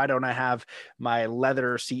 Why don't I have my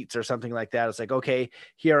leather seats or something like that? It's like, okay,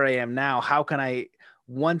 here I am now. How can I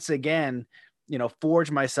once again, forge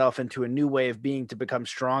myself into a new way of being, to become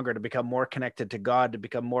stronger, to become more connected to God, to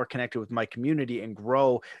become more connected with my community, and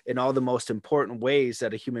grow in all the most important ways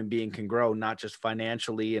that a human being can grow, not just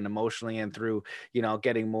financially and emotionally and through,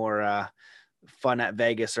 getting more fun at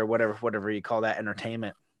Vegas or whatever you call that,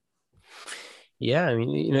 entertainment. Yeah. I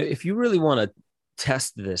mean, if you really want to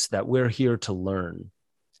test this, that we're here to learn,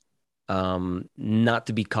 not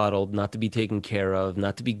to be coddled, not to be taken care of,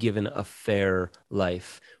 not to be given a fair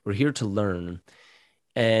life. We're here to learn.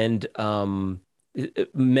 And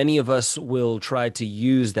many of us will try to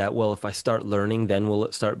use that. Well, if I start learning, then will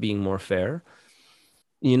it start being more fair?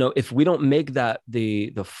 If we don't make that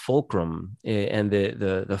the fulcrum and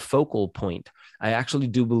the focal point, I actually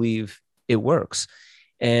do believe it works.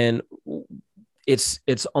 And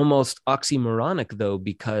it's almost oxymoronic, though,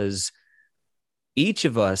 because each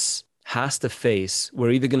of us has to face, we're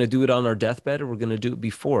either going to do it on our deathbed or we're going to do it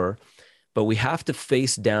before, but we have to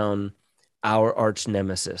face down our arch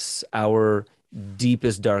nemesis, our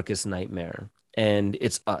deepest, darkest nightmare. And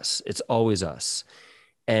it's us. It's always us.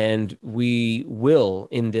 And we will,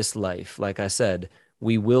 in this life, like I said,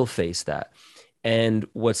 we will face that. And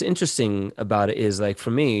what's interesting about it is, like,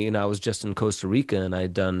 for me, I was just in Costa Rica, and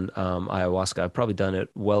I'd done ayahuasca. I've probably done it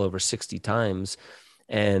well over 60 times.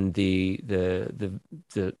 And the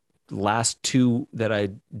last two that I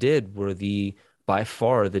did were by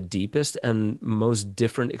far the deepest and most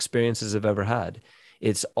different experiences I've ever had.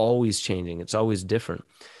 It's always changing. It's always different.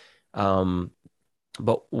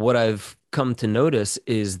 But what I've come to notice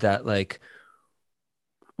is that, like,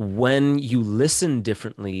 when you listen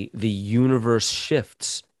differently, the universe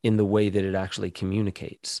shifts in the way that it actually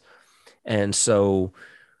communicates. And so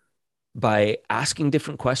by asking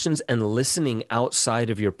different questions and listening outside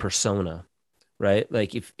of your persona, right?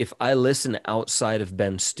 Like if I listen outside of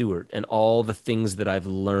Ben Stewart and all the things that I've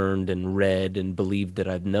learned and read and believed that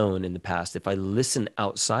I've known in the past, if I listen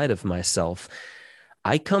outside of myself,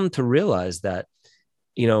 I come to realize that,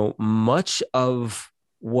 much of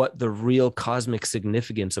what the real cosmic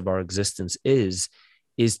significance of our existence is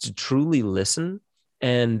to truly listen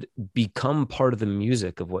and become part of the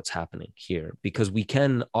music of what's happening here, because we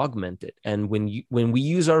can augment it. And when we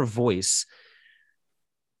use our voice,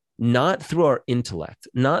 not through our intellect,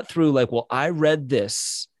 not through like, well, I read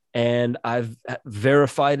this and I've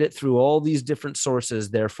verified it through all these different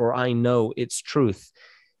sources, therefore I know it's truth.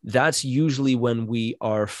 That's usually when we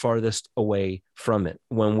are farthest away from it,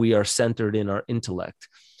 when we are centered in our intellect.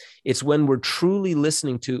 It's when we're truly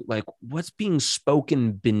listening to, like, what's being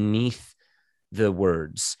spoken beneath the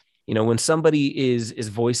words. When somebody is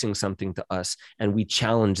voicing something to us and we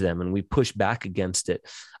challenge them and we push back against it,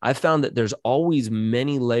 I found that there's always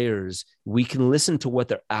many layers. We can listen to what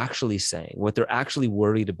they're actually saying, what they're actually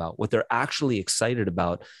worried about, what they're actually excited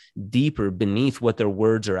about, deeper beneath what their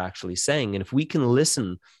words are actually saying. And if we can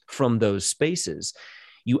listen from those spaces,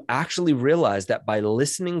 you actually realize that by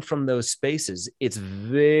listening from those spaces, it's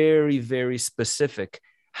very, very specific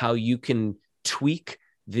how you can tweak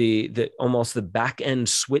the almost the back end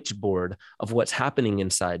switchboard of what's happening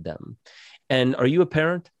inside them. And are you a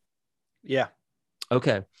parent? Yeah.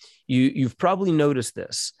 Okay. You've probably noticed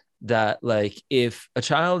this, that like if a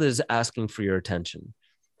child is asking for your attention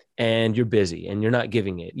and you're busy and you're not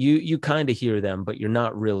giving it, you kind of hear them, but you're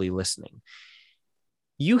not really listening.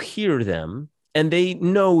 You hear them and they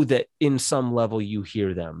know that in some level you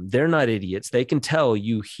hear them. They're not idiots. They can tell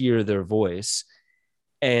you hear their voice.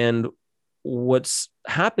 And what's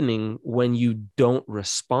happening when you don't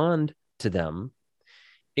respond to them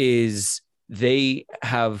is they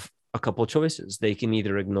have a couple of choices. They can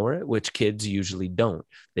either ignore it, which kids usually don't.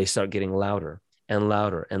 They start getting louder and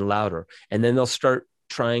louder and louder. And then they'll start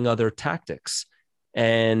trying other tactics,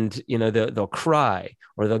 and, they'll cry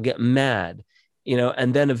or they'll get mad,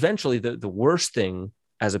 and then eventually the worst thing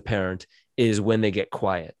as a parent is when they get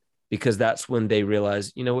quiet, because that's when they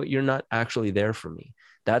realize, what, you're not actually there for me.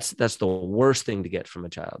 That's the worst thing to get from a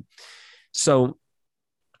child. So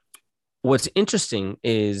what's interesting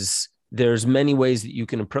is there's many ways that you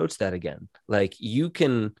can approach that again. Like, you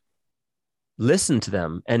can listen to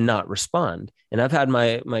them and not respond. And I've had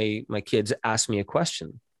my kids ask me a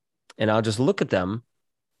question, and I'll just look at them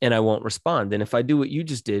and I won't respond. And if I do what you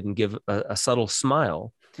just did and give a subtle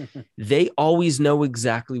smile, they always know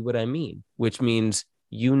exactly what I mean, which means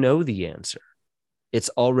the answer. It's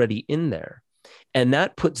already in there. And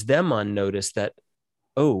that puts them on notice that,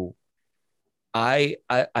 oh,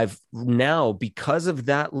 I've now, because of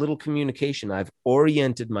that little communication, I've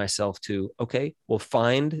oriented myself to, okay, well,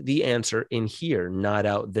 find the answer in here, not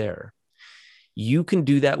out there. You can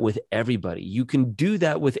do that with everybody. You can do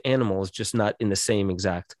that with animals, just not in the same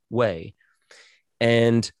exact way.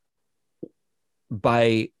 And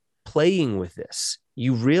by playing with this,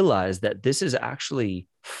 you realize that this is actually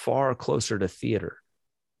far closer to theater.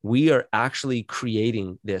 We are actually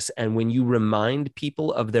creating this. And when you remind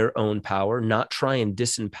people of their own power, not try and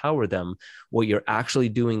disempower them, what you're actually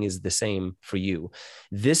doing is the same for you.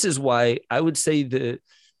 This is why I would say the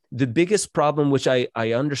biggest problem, which I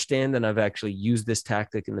understand, and I've actually used this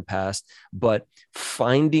tactic in the past, but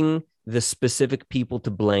finding the specific people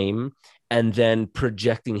to blame and then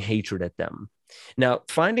projecting hatred at them. Now,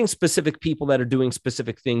 finding specific people that are doing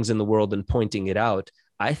specific things in the world and pointing it out,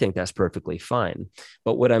 I think that's perfectly fine.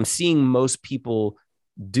 But what I'm seeing most people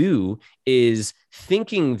do is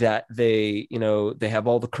thinking that they have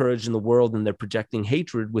all the courage in the world and they're projecting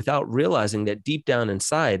hatred without realizing that deep down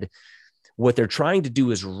inside, what they're trying to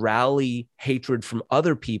do is rally hatred from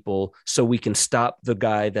other people so we can stop the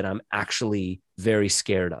guy that I'm actually very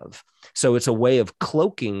scared of. So it's a way of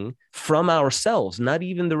cloaking from ourselves, not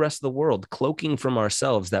even the rest of the world, cloaking from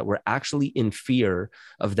ourselves that we're actually in fear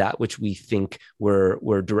of that which we think we're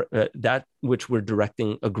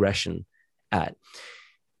directing aggression at,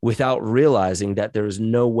 without realizing that there is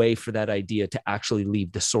no way for that idea to actually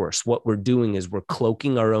leave the source. What we're doing is we're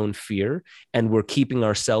cloaking our own fear, and we're keeping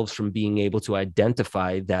ourselves from being able to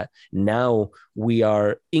identify that now we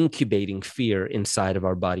are incubating fear inside of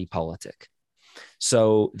our body politic.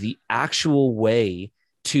 So the actual way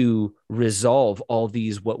to resolve all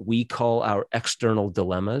these, what we call our external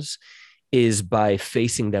dilemmas, is by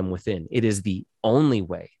facing them within. It is the only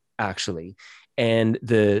way, actually. And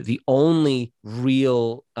the only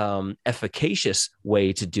real efficacious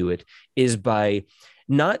way to do it is by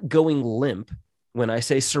not going limp. When I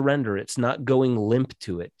say surrender, it's not going limp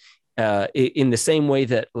to it. In the same way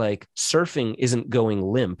that, like, surfing isn't going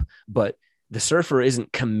limp, but the surfer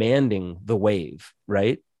isn't commanding the wave,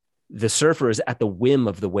 right? The surfer is at the whim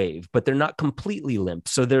of the wave, but they're not completely limp.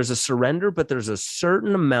 So there's a surrender, but there's a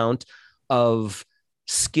certain amount of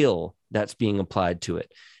skill that's being applied to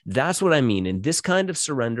it. That's what I mean. In this kind of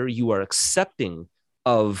surrender, you are accepting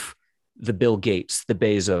of the Bill Gates, the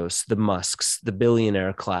Bezos, the Musks, the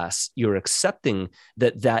billionaire class. You're accepting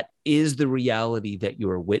that that is the reality that you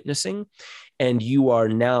are witnessing. And you are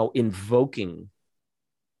now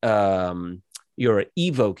you're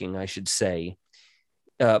evoking, I should say,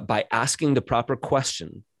 by asking the proper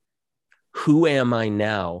question: who am I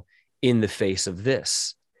now in the face of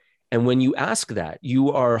this? And when you ask that,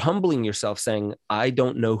 you are humbling yourself, saying, I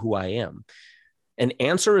don't know who I am. An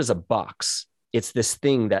answer is a box. It's this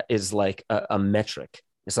thing that is like a metric.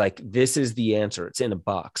 It's like, this is the answer. It's in a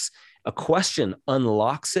box. A question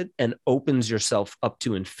unlocks it and opens yourself up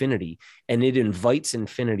to infinity, and it invites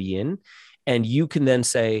infinity in. And you can then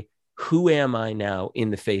say, who am I now in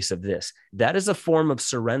the face of this? That is a form of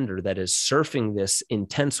surrender that is surfing this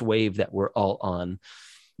intense wave that we're all on,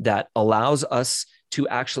 that allows us to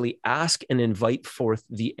actually ask and invite forth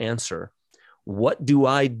the answer. What do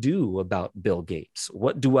I do about Bill Gates?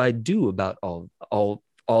 What do I do about all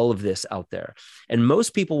of this out there? And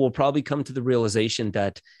most people will probably come to the realization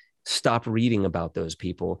that stop reading about those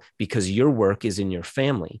people, because your work is in your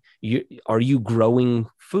family. Are you growing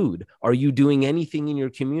food? Are you doing anything in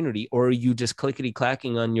your community? Or are you just clickety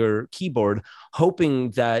clacking on your keyboard,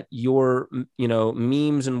 hoping that your,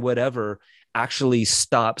 memes and whatever actually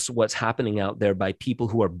stops what's happening out there by people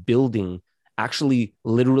who are actually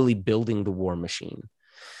literally building the war machine?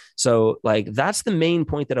 So, like, that's the main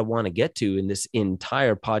point that I want to get to in this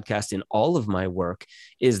entire podcast, in all of my work,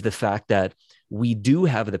 is the fact that we do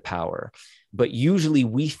have the power, but usually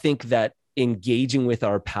we think that engaging with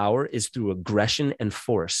our power is through aggression and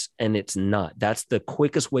force, and it's not. That's the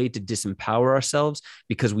quickest way to disempower ourselves,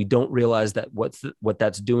 because we don't realize that what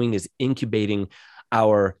that's doing is incubating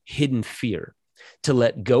our hidden fear. To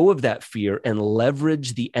let go of that fear and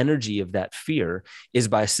leverage the energy of that fear is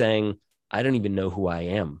by saying, I don't even know who I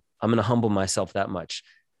am. I'm going to humble myself that much.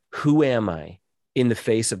 Who am I in the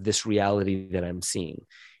face of this reality that I'm seeing?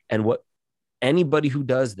 And what anybody who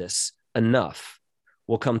does this enough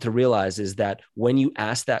will come to realize is that when you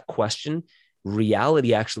ask that question,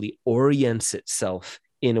 reality actually orients itself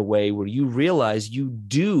in a way where you realize you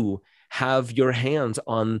do have your hands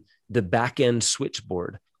on the back end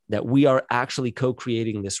switchboard, that we are actually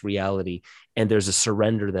co-creating this reality, and there's a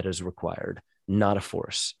surrender that is required, not a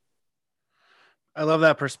force. I love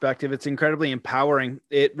that perspective. It's incredibly empowering.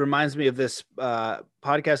 It reminds me of this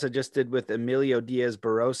podcast I just did with Emilio Diaz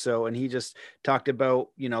Barroso, and he just talked about,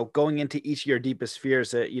 going into each of your deepest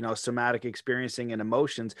fears, somatic experiencing and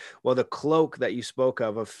emotions. Well, the cloak that you spoke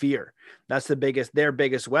of fear, that's their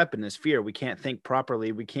biggest weapon is fear. We can't think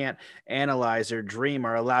properly. We can't analyze or dream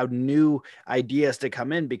or allow new ideas to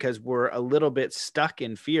come in because we're a little bit stuck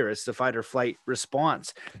in fear. It's the fight or flight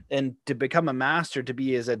response. And to become a master, to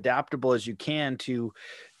be as adaptable as you can, to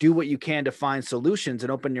do what you can to find solutions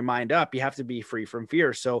and open your mind up, you have to be free from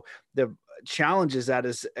fear. So the challenge is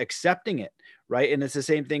accepting it, right? And it's the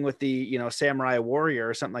same thing with the, samurai warrior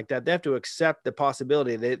or something like that. They have to accept the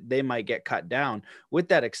possibility that they might get cut down. With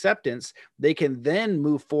that acceptance, they can then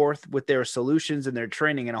move forth with their solutions and their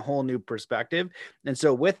training in a whole new perspective. And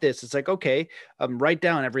so with this, it's like, okay, write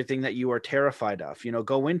down everything that you are terrified of,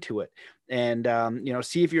 go into it. And,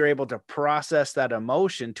 see if you're able to process that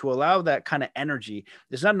emotion to allow that kind of energy.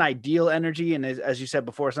 It's not an ideal energy. And as you said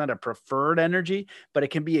before, it's not a preferred energy, but it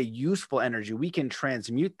can be a useful energy. We can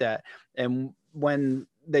transmute that. And when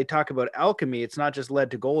they talk about alchemy, it's not just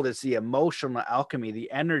lead to gold, it's the emotional alchemy, the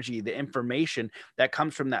energy, the information that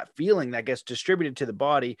comes from that feeling that gets distributed to the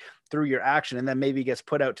body through your action, and then maybe gets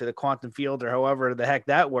put out to the quantum field or however the heck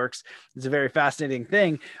that works. It's a very fascinating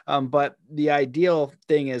thing. But the ideal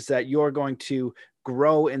thing is that you're going to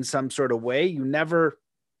grow in some sort of way. You never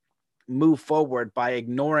move forward by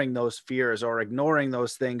ignoring those fears or ignoring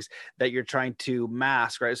those things that you're trying to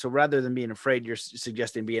mask, right? So rather than being afraid, you're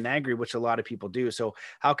suggesting being angry, which a lot of people do. So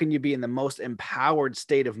how can you be in the most empowered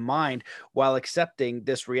state of mind while accepting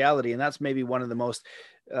this reality? And that's maybe one of the most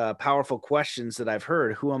powerful questions that I've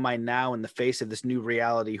heard. Who am I now in the face of this new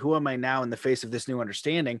reality? Who am I now in the face of this new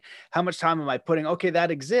understanding? How much time am I putting? Okay,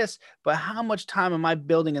 that exists, but how much time am I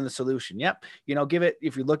building in the solution? Yep. Give it,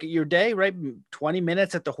 if you look at your day, right? 20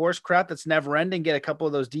 minutes at the horse crap that's never ending, get a couple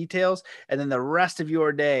of those details. And then the rest of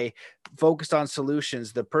your day focused on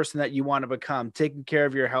solutions, the person that you want to become, taking care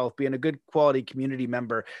of your health, being a good quality community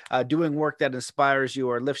member, doing work that inspires you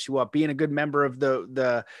or lifts you up, being a good member of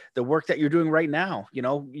the work that you're doing right now,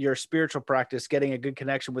 your spiritual practice, getting a good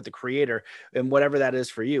connection with the creator and whatever that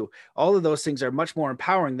is for you. All of those things are much more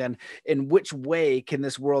empowering than in which way can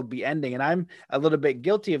this world be ending. And I'm a little bit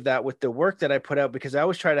guilty of that with the work that I put out, because I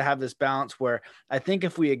always try to have this balance where I think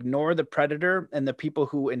if we ignore the predator and the people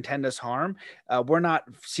who intend us harm, we're not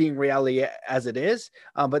seeing reality as it is,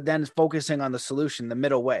 but then focusing on the solution, the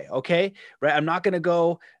middle way. Okay. Right. I'm not going to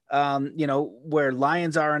go where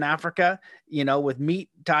lions are in Africa, with meat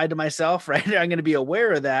tied to myself, right? I'm going to be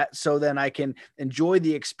aware of that so then I can enjoy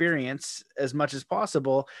the experience as much as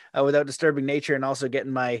possible without disturbing nature and also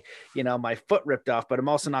getting my foot ripped off, but I'm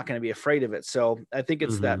also not going to be afraid of it. So I think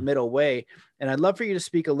it's that middle way. And I'd love for you to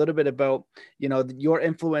speak a little bit about, your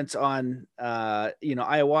influence on,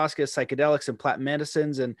 ayahuasca, psychedelics, and plant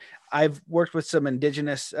medicines. And I've worked with some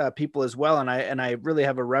indigenous people as well. And I really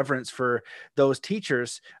have a reverence for those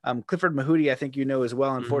teachers. Clifford Mahudi, I think as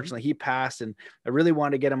well. Unfortunately, he passed, and I really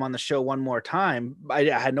wanted to get him on the show one more time. I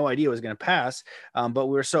had no idea it was going to pass, but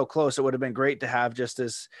we were so close. It would have been great to have just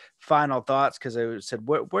his final thoughts, because I said,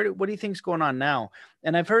 what do you think's going on now?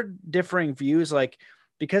 And I've heard differing views,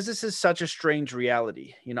 because this is such a strange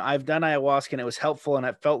reality. I've done ayahuasca and it was helpful, and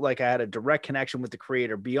I felt like I had a direct connection with the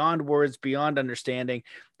creator beyond words, beyond understanding.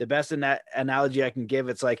 The best analogy I can give,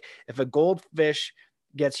 it's like if a goldfish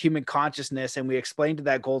gets human consciousness and we explain to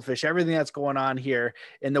that goldfish everything that's going on here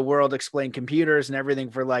in the world, explain computers and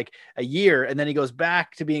everything for like a year, and then he goes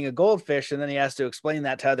back to being a goldfish, and then he has to explain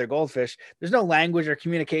that to other goldfish. There's no language or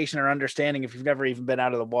communication or understanding if you've never even been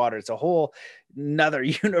out of the water. It's a whole another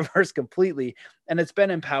universe completely. and it's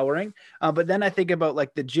been empowering. But then I think about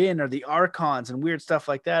like the jinn or the archons and weird stuff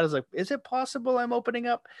like that. Is like, is it possible I'm opening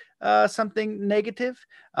up something negative?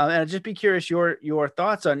 And I'd just be curious your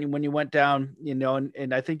thoughts on when you went down,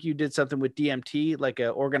 and I think you did something with DMT, like an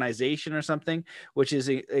organization or something, which is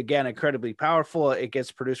again incredibly powerful. It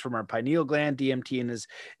gets produced from our pineal gland. DMT and is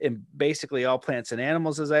in basically all plants and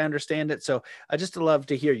animals, as I understand it. So I just love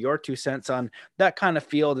to hear your 2 cents on that kind of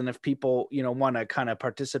field, and if people want to kind of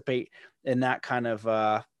participate in that kind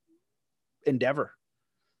of endeavor.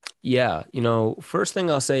 Yeah, first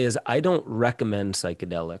thing I'll say is I don't recommend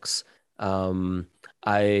psychedelics. Um,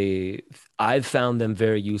 I've found them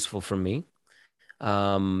very useful for me,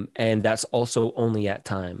 and that's also only at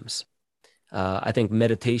times. I think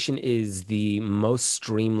meditation is the most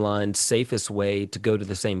streamlined, safest way to go to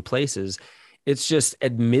the same places. It's just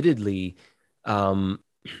admittedly,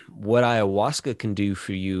 what ayahuasca can do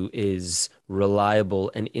for you is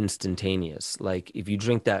reliable and instantaneous. Like if you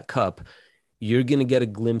drink that cup, you're going to get a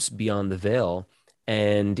glimpse beyond the veil,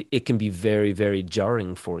 and it can be very, very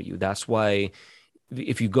jarring for you. That's why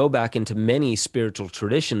if you go back into many spiritual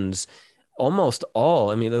traditions, almost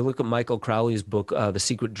all, I mean, look at Michael Crowley's book, The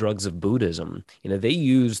Secret Drugs of Buddhism. They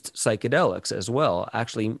used psychedelics as well.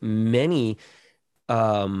 Actually, many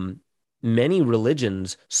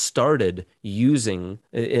religions started using,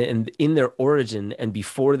 and in their origin and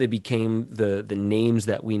before they became the names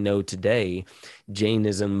that we know today,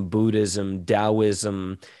 Jainism, Buddhism,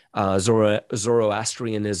 Taoism,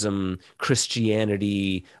 Zoroastrianism,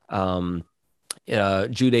 Christianity,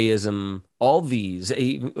 Judaism, all these,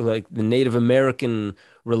 like the Native American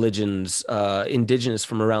religions, indigenous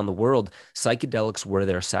from around the world, psychedelics were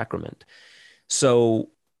their sacrament. So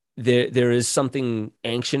there is something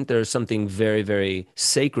ancient, there is something very, very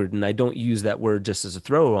sacred, and I don't use that word just as a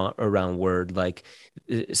throw around word, like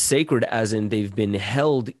sacred as in they've been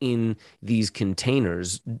held in these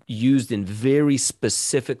containers, used in very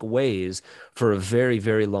specific ways for a very,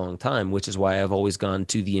 very long time, which is why I've always gone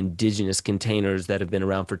to the indigenous containers that have been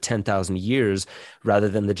around for 10,000 years rather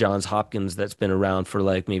than the Johns Hopkins that's been around for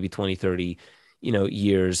like maybe 20, 30,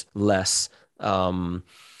 years less.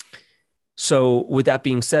 So with that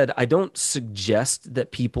being said, I don't suggest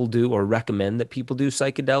that people do or recommend that people do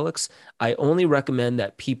psychedelics. I only recommend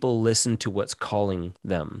that people listen to what's calling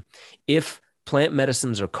them. If plant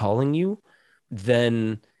medicines are calling you,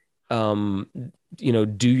 then, do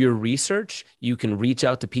your research. You can reach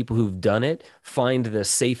out to people who've done it, find the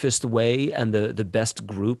safest way and the best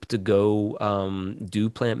group to go do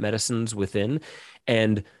plant medicines within,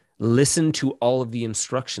 and listen to all of the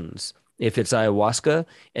instructions. If it's ayahuasca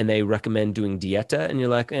and they recommend doing dieta and you're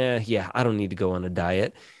like, yeah, I don't need to go on a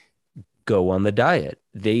diet, go on the diet.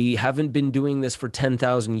 They haven't been doing this for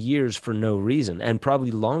 10,000 years for no reason, and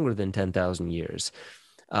probably longer than 10,000 years.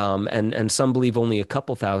 And some believe only a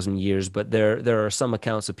couple thousand years, but there are some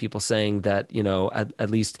accounts of people saying that,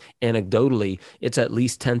 at least anecdotally, it's at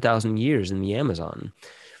least 10,000 years in the Amazon.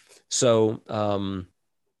 So,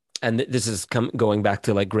 and this is going back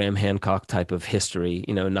to like Graham Hancock type of history,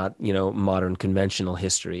 not, modern conventional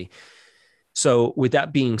history. So with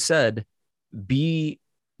that being said, be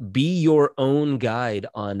your own guide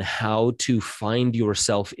on how to find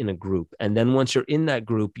yourself in a group. And then once you're in that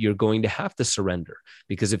group, you're going to have to surrender,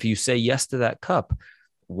 because if you say yes to that cup,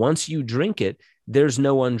 once you drink it, there's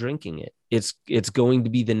no undrinking it. It's going to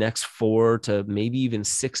be the next 4 to maybe even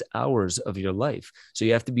 6 hours of your life. So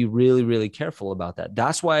you have to be really, really careful about that.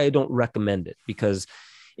 That's why I don't recommend it, because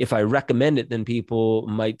if I recommend it, then people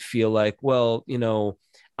might feel like, well,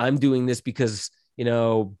 I'm doing this because,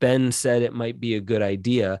 Ben said it might be a good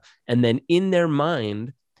idea. And then in their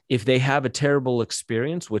mind, if they have a terrible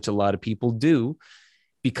experience, which a lot of people do,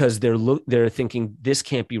 because they're thinking this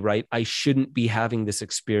can't be right. I shouldn't be having this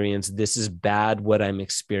experience. This is bad what I'm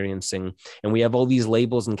experiencing. And we have all these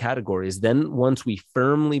labels and categories. Then once we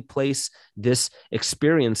firmly place this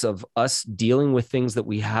experience of us dealing with things that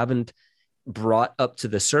we haven't brought up to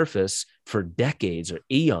the surface for decades or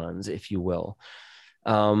eons, if you will,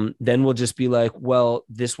 then we'll just be like, well,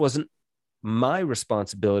 this wasn't my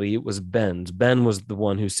responsibility. It was Ben's. Ben was the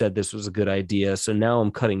one who said this was a good idea. So now I'm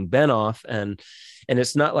cutting Ben off. And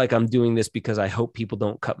it's not like I'm doing this because I hope people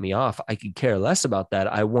don't cut me off. I could care less about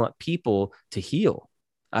that. I want people to heal.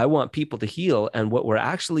 I want people to heal. And what we're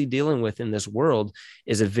actually dealing with in this world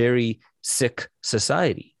is a very sick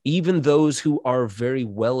society. Even those who are very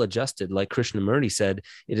well adjusted, like Krishnamurti said,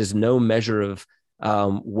 it is no measure of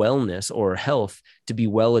wellness or health to be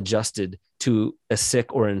well adjusted to a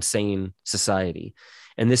sick or insane society.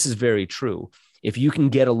 And this is very true. If you can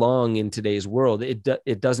get along in today's world,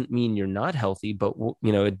 it doesn't mean you're not healthy, but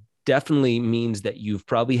definitely means that you've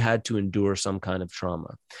probably had to endure some kind of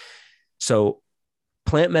trauma. So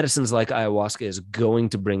plant medicines like ayahuasca is going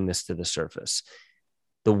to bring this to the surface.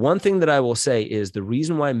 The one thing that I will say is the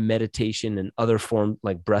reason why meditation and other forms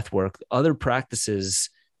like breath work, other practices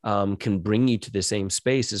can bring you to the same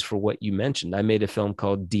space is for what you mentioned. I made a film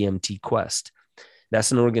called DMT Quest.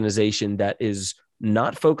 That's an organization that is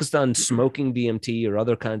not focused on smoking DMT or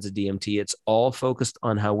other kinds of DMT. It's all focused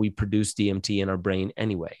on how we produce DMT in our brain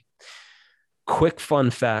anyway. Quick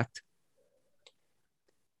fun fact.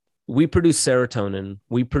 We produce serotonin,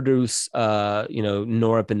 we produce,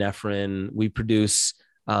 norepinephrine, we produce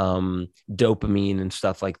dopamine and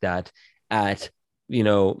stuff like that at,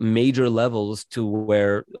 major levels to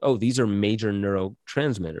where, these are major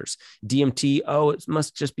neurotransmitters. DMT, it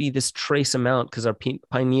must just be this trace amount because our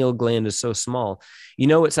pineal gland is so small.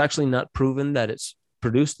 It's actually not proven that it's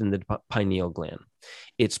produced in the pineal gland.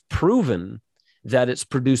 It's proven that it's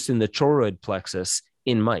produced in the choroid plexus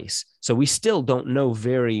in mice. So we still don't know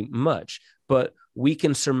very much, but we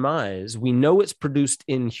can surmise. We know it's produced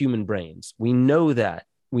in human brains. We know that.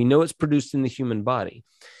 We know it's produced in the human body.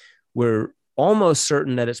 We're almost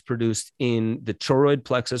certain that it's produced in the choroid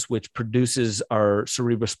plexus, which produces our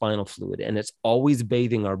cerebrospinal fluid, and it's always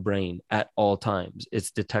bathing our brain at all times.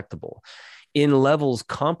 It's detectable in levels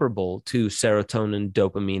comparable to serotonin,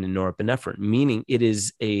 dopamine, and norepinephrine, meaning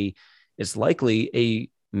it's likely a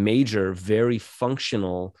major, very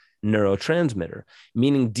functional neurotransmitter,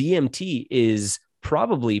 meaning DMT is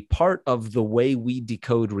probably part of the way we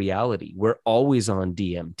decode reality. We're always on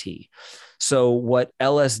DMT. So what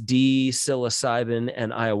LSD, psilocybin,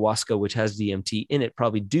 and ayahuasca, which has DMT in it,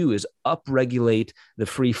 probably do is upregulate the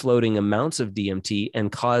free-floating amounts of DMT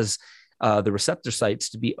and cause the receptor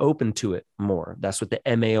sites to be open to it more. That's what the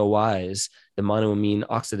MAOIs, the monoamine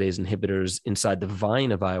oxidase inhibitors inside the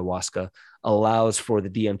vine of ayahuasca, allows for the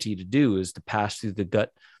DMT to do, is to pass through the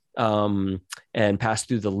gut and pass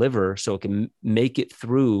through the liver so it can make it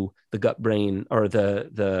through the gut-brain or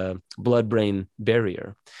the blood-brain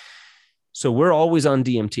barrier. So we're always on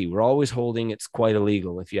DMT. We're always holding. It's quite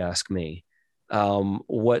illegal, if you ask me.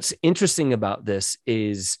 What's interesting about this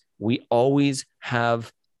is we always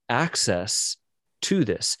have access to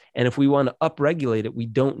this. And if we want to upregulate it, we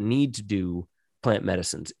don't need to do plant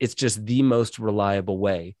medicines. It's just the most reliable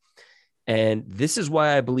way. And this is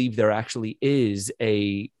why I believe there actually is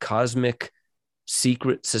a cosmic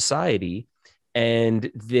secret society.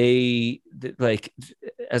 And they, like,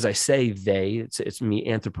 as I say, it's me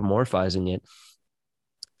anthropomorphizing it.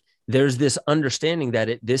 There's this understanding that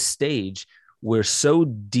at this stage, we're so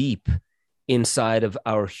deep inside of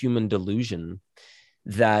our human delusion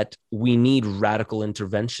that we need radical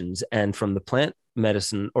interventions. And from the plant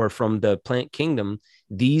medicine or from the plant kingdom,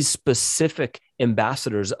 these specific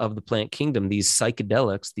ambassadors of the plant kingdom, these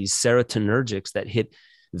psychedelics, these serotonergics that hit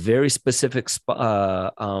very specific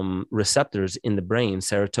receptors in the brain,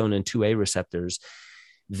 serotonin 2A receptors,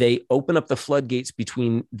 they open up the floodgates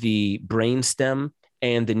between the brainstem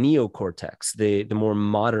and the neocortex, the more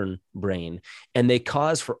modern brain. And they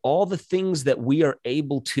cause for all the things that we are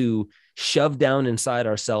able to shove down inside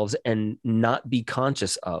ourselves and not be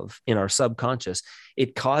conscious of in our subconscious.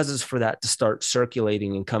 It causes for that to start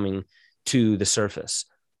circulating and coming to the surface.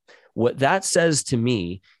 What that says to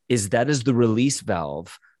me is that is the release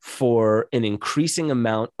valve for an increasing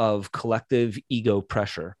amount of collective ego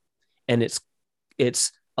pressure. And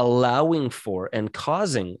it's allowing for and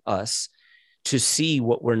causing us to see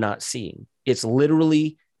what we're not seeing. It's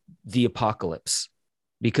literally the apocalypse,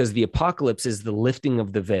 because the apocalypse is the lifting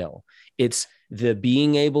of the veil. It's the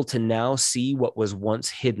being able to now see what was once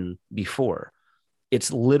hidden before.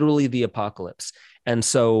 It's literally the apocalypse. And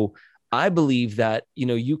so I believe that,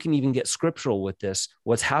 you can even get scriptural with this.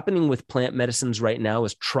 What's happening with plant medicines right now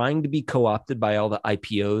is trying to be co-opted by all the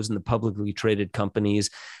IPOs and the publicly traded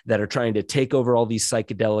companies that are trying to take over all these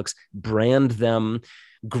psychedelics, brand them,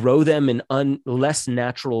 grow them in less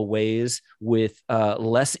natural ways with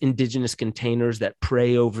less indigenous containers that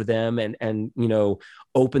pray over them and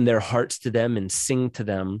open their hearts to them and sing to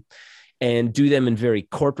them, and do them in very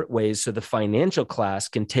corporate ways so the financial class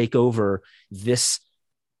can take over this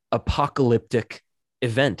apocalyptic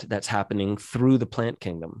event that's happening through the plant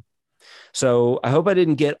kingdom. So I hope I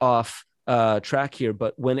didn't get off track here,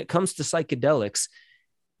 but when it comes to psychedelics,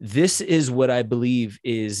 this is what I believe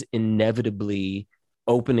is inevitably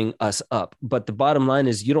opening us up. But the bottom line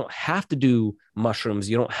is you don't have to do mushrooms.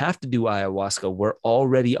 You don't have to do ayahuasca. We're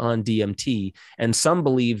already on DMT. And some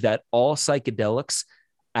believe that all psychedelics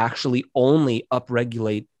actually only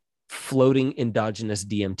upregulate floating endogenous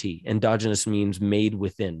DMT. Endogenous means made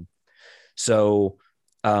within. So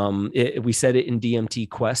We said it in DMT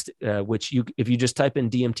Quest, which if you just type in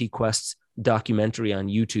DMT Quest's documentary on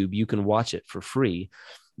YouTube, you can watch it for free.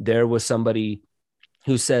 There was somebody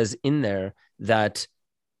who says in there that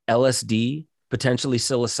LSD, potentially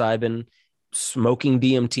psilocybin, smoking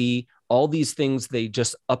DMT, all these things, they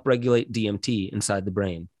just upregulate DMT inside the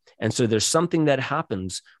brain. And so there's something that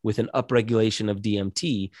happens with an upregulation of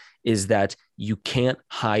DMT is that you can't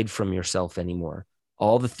hide from yourself anymore.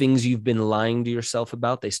 All the things you've been lying to yourself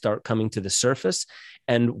about, they start coming to the surface.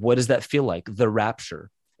 And what does that feel like? The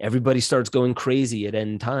rapture. Everybody starts going crazy at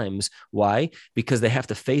end times. Why? Because they have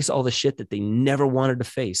to face all the shit that they never wanted to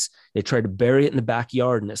face. They tried to bury it in the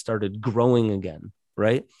backyard and it started growing again,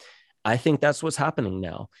 right? I think that's what's happening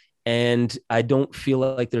now. And I don't feel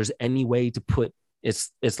like there's any way to put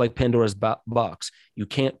it's like Pandora's box. You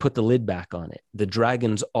can't put the lid back on it. The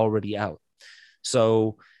dragon's already out.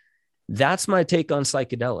 So that's my take on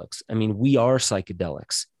psychedelics. I mean, we are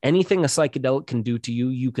psychedelics. Anything a psychedelic can do to you,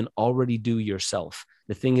 you can already do yourself.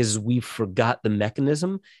 The thing is, we forgot the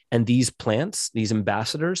mechanism, and these plants, these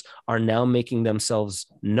ambassadors, are now making themselves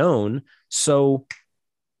known so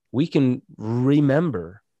we can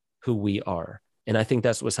remember who we are. And I think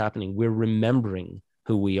that's what's happening. We're remembering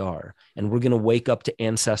who we are, and we're going to wake up to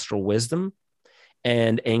ancestral wisdom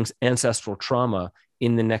and ancestral trauma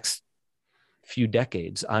in the next few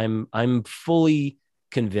decades. I'm fully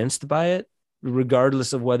convinced by it,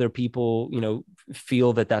 regardless of whether people,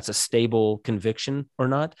 feel that that's a stable conviction or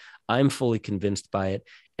not. I'm fully convinced by it,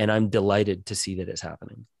 and I'm delighted to see that it's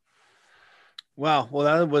happening. Wow. Well,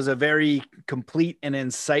 that was a very complete and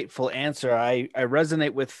insightful answer. I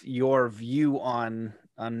resonate with your view on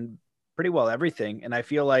pretty well everything. And I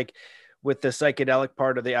feel like with the psychedelic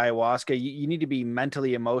part of the ayahuasca, you need to be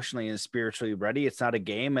mentally, emotionally, and spiritually ready. It's not a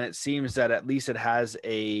game. And it seems that at least it has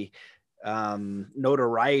a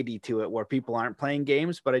notoriety to it where people aren't playing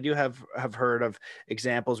games, but I do have heard of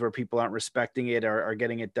examples where people aren't respecting it or are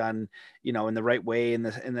getting it done, in the right way, in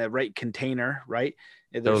the right container, right?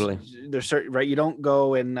 Totally. There's certain, right. You don't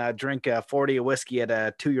go and drink 40 of whiskey at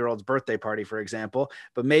a 2-year-old's birthday party, for example,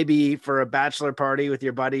 but maybe for a bachelor party with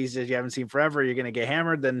your buddies that you haven't seen forever, you're going to get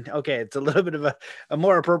hammered. Then, okay, it's a little bit of a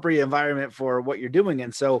more appropriate environment for what you're doing.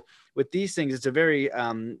 And so with these things, it's a very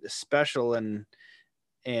special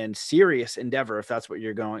and serious endeavor if that's what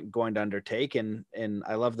you're going to undertake. And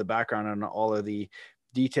I love the background on all of the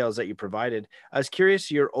details that you provided. I was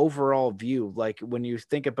curious your overall view, like when you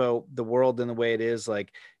think about the world and the way it is,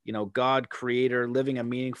 like, God, creator, living a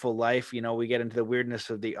meaningful life, we get into the weirdness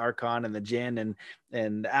of the Archon and the Jinn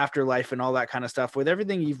and afterlife and all that kind of stuff. With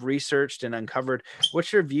everything you've researched and uncovered,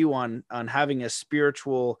 what's your view on having a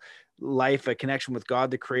spiritual life, a connection with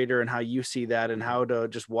God, the creator, and how you see that and how to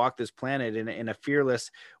just walk this planet in a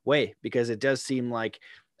fearless way? Because it does seem like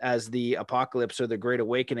as the apocalypse or the great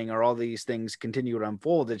awakening or all these things continue to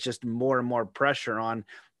unfold, it's just more and more pressure on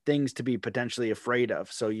things to be potentially afraid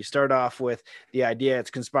of. So you start off with the idea it's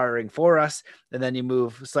conspiring for us, and then you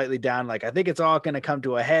move slightly down, like, I think it's all going to come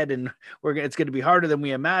to a head and it's going to be harder than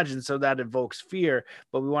we imagine. So that evokes fear,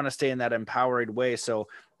 but we want to stay in that empowered way. So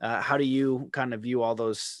how do you kind of view all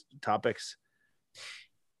those topics?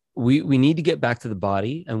 We need to get back to the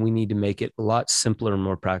body, and we need to make it a lot simpler and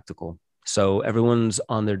more practical. So everyone's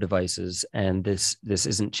on their devices, and this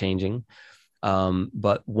isn't changing.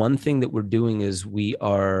 But one thing that we're doing is we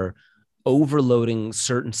are overloading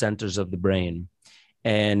certain centers of the brain.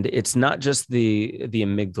 And it's not just the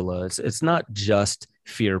amygdala. It's not just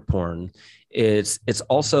fear porn. It's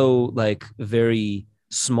also like very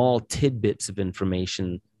small tidbits of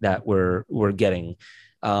information that we're getting.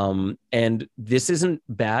 And this isn't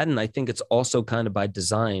bad. And I think it's also kind of by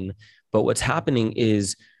design. But what's happening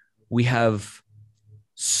is we have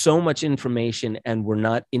so much information and we're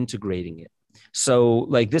not integrating it. So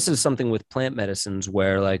like, this is something with plant medicines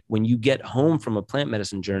where, like, when you get home from a plant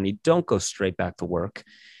medicine journey, don't go straight back to work,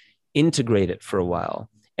 integrate it for a while.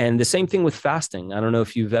 And the same thing with fasting. I don't know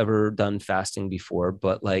if you've ever done fasting before,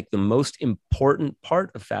 but like, the most important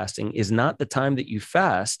part of fasting is not the time that you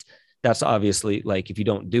fast. That's obviously, like, if you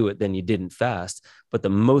don't do it, then you didn't fast. But the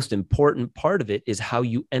most important part of it is how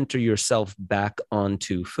you enter yourself back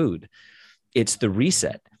onto food. It's the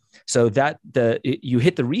reset. So that you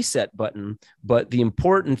hit the reset button, but the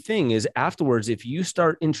important thing is afterwards, if you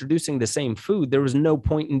start introducing the same food, there was no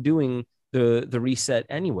point in doing the reset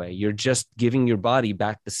anyway. You're just giving your body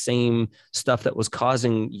back the same stuff that was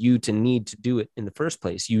causing you to need to do it in the first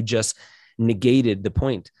place. You just negated the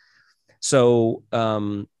point. So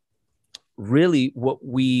really what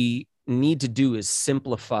we need to do is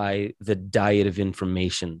simplify the diet of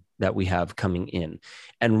information that we have coming in,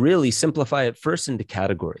 and really simplify it first into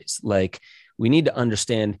categories. Like, We need to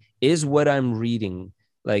understand, is what I'm reading,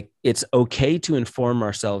 like, it's okay to inform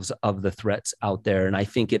ourselves of the threats out there. And I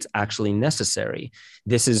think it's actually necessary.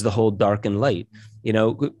 This is the whole dark and light. You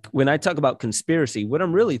know, when I talk about conspiracy, what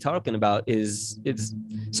I'm really talking about is, it's,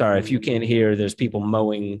 sorry, if you can't hear, there's people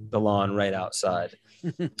mowing the lawn right outside.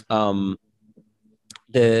 When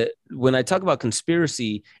I talk about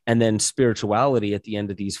conspiracy and then spirituality at the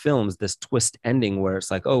end of these films, this twist ending where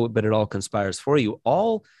it's like, oh, but it all conspires for you.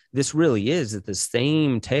 All this really is the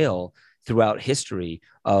same tale throughout history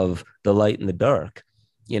of the light and the dark,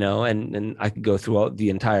 you know, and I could go throughout the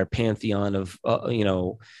entire pantheon of,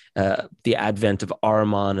 the advent of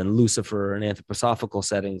Ahriman and Lucifer and anthroposophical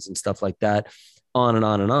settings and stuff like that, on and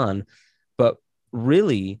on and on. But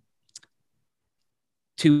really,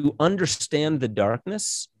 to understand the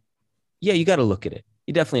darkness, yeah, you got to look at it.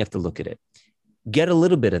 You definitely have to look at it. Get a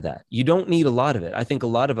little bit of that. You don't need a lot of it. I think a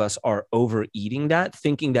lot of us are overeating that,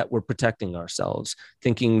 thinking that we're protecting ourselves,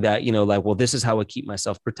 thinking that, you know, like, well, this is how I keep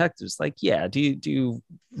myself protected. It's like, yeah, do you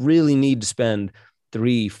really need to spend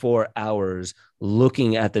 3-4 hours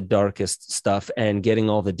looking at the darkest stuff and getting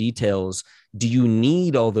all the details? Do you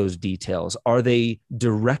need all those details? Are they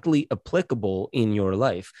directly applicable in your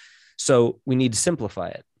life? So we need to simplify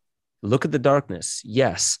it. Look at the darkness,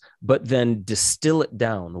 yes, but then distill it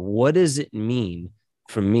down. What does it mean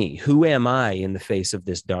for me? Who am I in the face of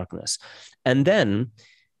this darkness? And then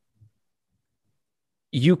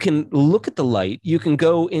you can look at the light. You can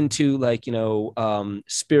go into, like,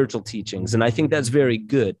 spiritual teachings. And I think that's very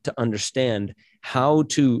good to understand how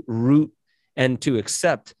to root and to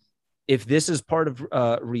accept, if this is part of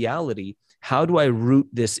reality, how do I root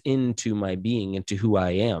this into my being, into who I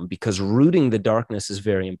am? Because rooting the darkness is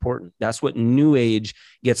very important. That's what New Age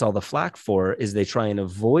gets all the flack for, is they try and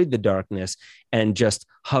avoid the darkness and just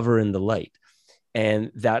hover in the light.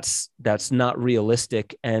 And that's not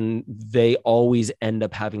realistic. And they always end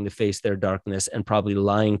up having to face their darkness and probably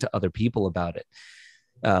lying to other people about it,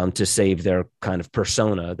 to save their kind of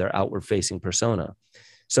persona, their outward facing persona.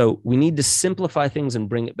 So we need to simplify things and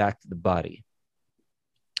bring it back to the body.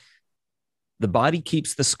 The Body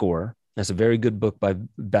Keeps the Score. That's a very good book by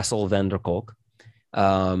Bessel van der Kolk.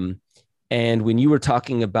 And when you were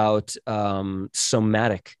talking about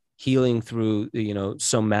somatic healing through,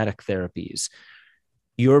 somatic therapies,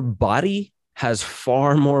 your body has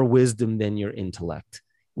far more wisdom than your intellect.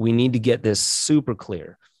 We need to get this super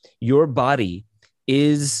clear. Your body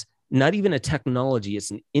is not even a technology,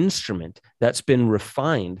 it's an instrument that's been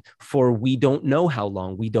refined for we don't know how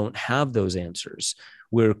long. We don't have those answers.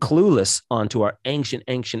 We're clueless onto our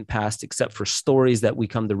ancient past, except for stories that we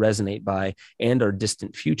come to resonate by and our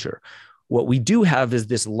distant future. What we do have is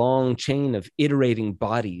this long chain of iterating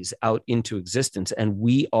bodies out into existence, and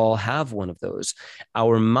we all have one of those.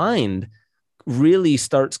 Our mind really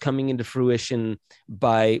starts coming into fruition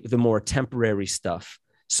by the more temporary stuff.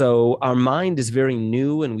 So our mind is very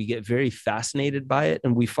new and we get very fascinated by it.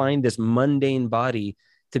 And we find this mundane body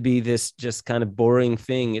to be this just kind of boring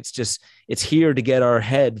thing. It's here to get our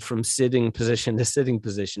head from sitting position to sitting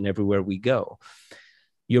position everywhere we go.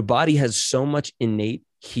 Your body has so much innate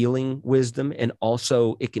healing wisdom, and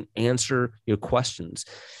also it can answer your questions.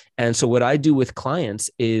 And so what I do with clients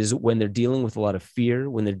is, when they're dealing with a lot of fear,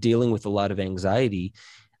 when they're dealing with a lot of anxiety,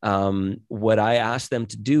 what I ask them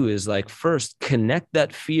to do is, like, first connect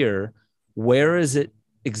that fear. Where is it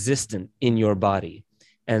existent in your body?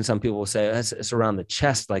 And some people will say it's around the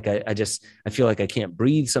chest. Like I feel like I can't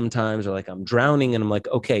breathe sometimes, or like I'm drowning. And I'm like,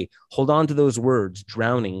 okay, hold on to those words: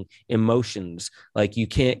 drowning, emotions. Like you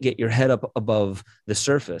can't get your head up above the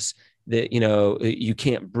surface. That, you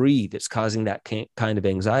can't breathe. It's causing that kind of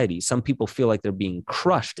anxiety. Some people feel like they're being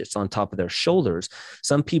crushed. It's on top of their shoulders.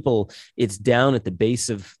 Some people, it's down at the base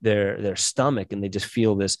of their stomach, and they just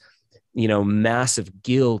feel this, massive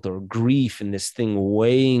guilt or grief, and this thing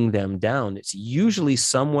weighing them down. It's usually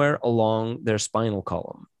somewhere along their spinal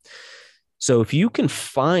column. So if you can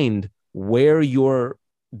find where your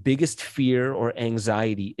biggest fear or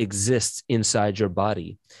anxiety exists inside your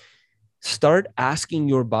body, start asking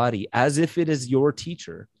your body as if it is your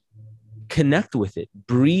teacher. Connect with it,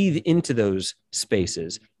 breathe into those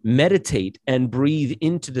spaces, meditate and breathe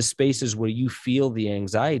into the spaces where you feel the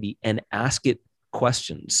anxiety, and ask it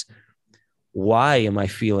questions. Why am I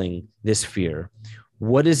feeling this fear?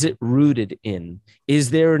 What is it rooted in?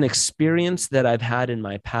 Is there an experience that I've had in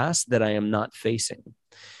my past that I am not facing?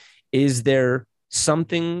 Is there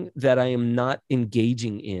something that I am not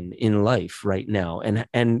engaging in life right now?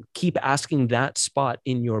 And keep asking that spot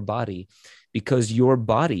in your body, because your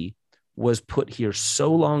body was put here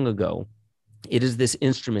so long ago It is this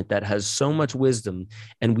instrument that has so much wisdom,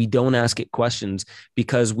 and we don't ask it questions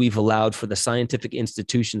because we've allowed for the scientific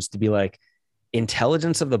institutions to be like,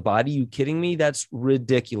 intelligence of the body? You kidding me? That's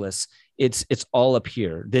ridiculous. It's all up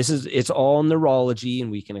here. It's all neurology,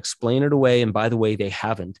 and we can explain it away. And by the way, they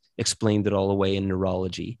haven't explained it all away in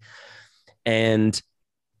neurology. And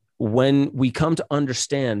when we come to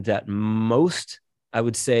understand that most, I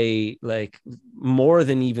would say, like more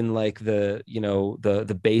than even like the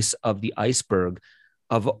base of the iceberg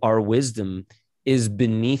of our wisdom is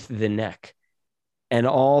beneath the neck, and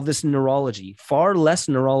all this neurology, far less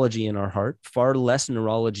neurology in our heart, far less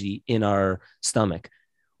neurology in our stomach.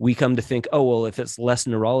 We come to think, oh, well, if it's less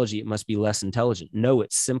neurology, it must be less intelligent. No,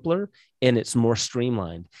 it's simpler and it's more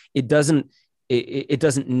streamlined. It doesn't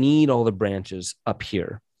need all the branches up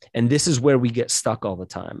here. And this is where we get stuck all the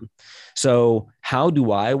time. So how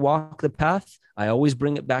do I walk the path? I always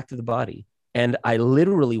bring it back to the body. And I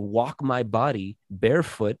literally walk my body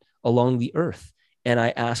barefoot along the earth. And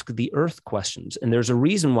I ask the earth questions. And there's a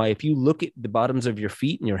reason why, if you look at the bottoms of your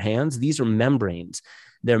feet and your hands, these are membranes.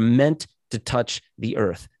 They're meant to touch the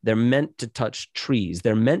earth. They're meant to touch trees.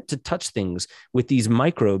 They're meant to touch things with these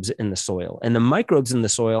microbes in the soil. And the microbes in the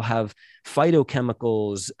soil have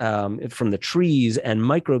phytochemicals from the trees and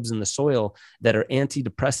microbes in the soil that are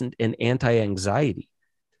antidepressant and anti-anxiety.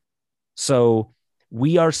 So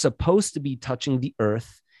we are supposed to be touching the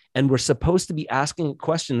earth, and we're supposed to be asking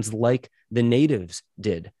questions like the natives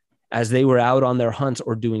did. As they were out on their hunts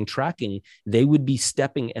or doing tracking, they would be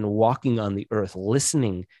stepping and walking on the earth,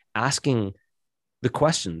 listening, asking the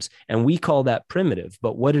questions. And we call that primitive.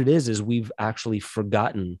 But what it is we've actually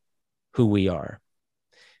forgotten who we are.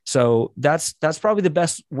 So that's probably the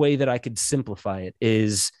best way that I could simplify it.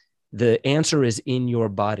 Is the answer is in your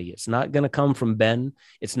body. It's not going to come from Ben.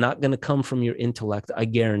 It's not going to come from your intellect. I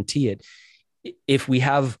guarantee it. If we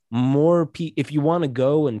have more, if you want to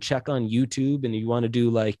go and check on YouTube and you want to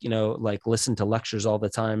do like listen to lectures all the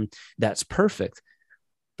time, that's perfect.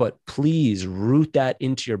 But please root that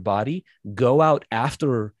into your body. Go out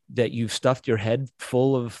after that you've stuffed your head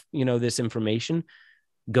full of, this information.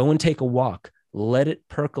 Go and take a walk. Let it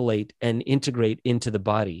percolate and integrate into the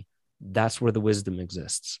body. That's where the wisdom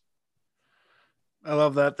exists. I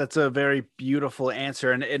love that. That's a very beautiful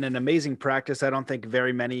answer and an amazing practice. I don't think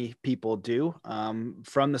very many people do.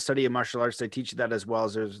 From the study of martial arts, they teach that as well,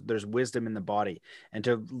 as there's wisdom in the body, and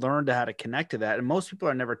to learn how to connect to that. And most people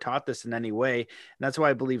are never taught this in any way. And that's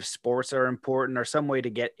why I believe sports are important, or some way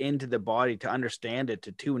to get into the body, to understand it,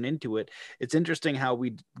 to tune into it. It's interesting how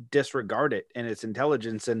we disregard it and its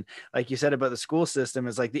intelligence. And like you said about the school system,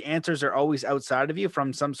 is like the answers are always outside of you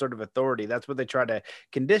from some sort of authority. That's what they try to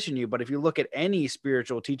condition you. But if you look at any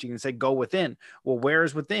spiritual teaching and say, go within, well, where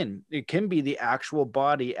is within? It can be the actual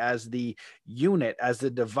body as the unit, as the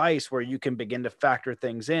device where you can begin to factor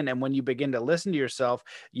things in. And when you begin to listen to yourself,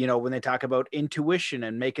 when they talk about intuition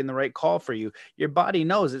and making the right call for you, your body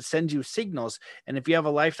knows, it sends you signals. And if you have a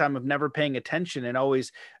lifetime of never paying attention and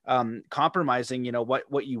always compromising,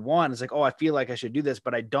 what you want, is like, oh, I feel like I should do this,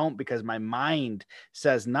 but I don't because my mind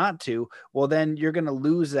says not to. Well, then you're going to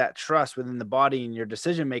lose that trust within the body and your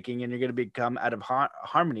decision making, and you're going to become out of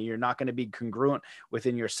harmony. You're not going to be congruent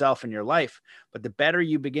within yourself and your life. But the better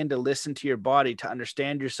you begin to listen to your body, to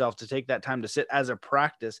understand yourself, to take that time to sit as a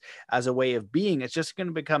practice, as a way of being, it's just going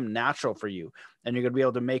to become natural for you. And you're going to be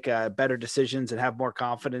able to make better decisions and have more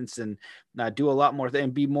confidence and do a lot more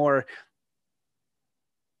and be more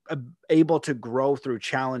able to grow through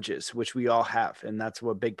challenges, which we all have. And that's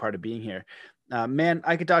a big part of being here. Man,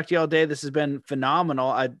 I could talk to you all day. This has been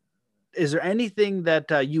phenomenal. Is there anything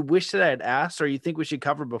that you wish that I had asked, or you think we should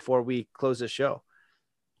cover before we close the show?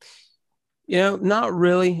 Not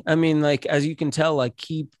really. I mean, like, as you can tell, like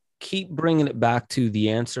keep bringing it back to the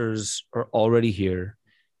answers are already here.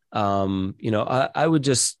 I would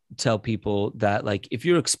just tell people that, like, if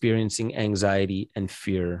you're experiencing anxiety and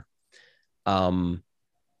fear,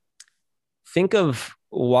 think of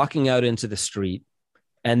walking out into the street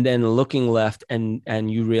and then looking left and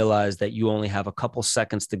you realize that you only have a couple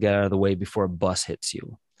seconds to get out of the way before a bus hits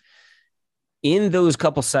you. In those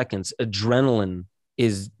couple seconds, adrenaline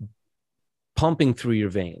is pumping through your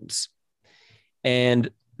veins.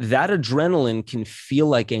 And that adrenaline can feel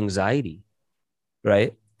like anxiety,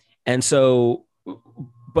 right? And so,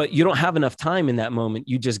 but you don't have enough time in that moment.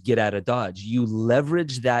 You just get out of Dodge. You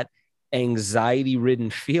leverage that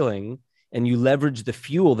anxiety-ridden feeling, and you leverage the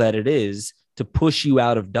fuel that it is to push you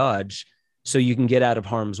out of Dodge so you can get out of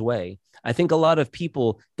harm's way. I think a lot of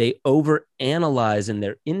people, they overanalyze in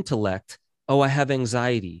their intellect. Oh, I have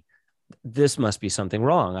anxiety. This must be something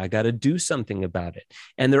wrong. I got to do something about it.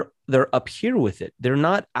 And they're up here with it. They're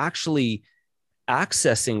not actually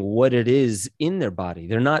accessing what it is in their body.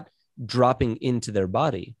 They're not dropping into their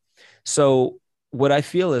body. So what I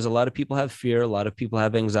feel is a lot of people have fear. A lot of people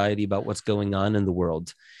have anxiety about what's going on in the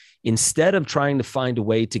world. Instead of trying to find a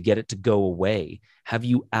way to get it to go away, have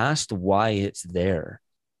you asked why it's there?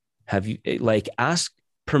 Have you asked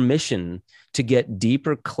permission to get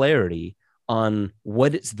deeper clarity on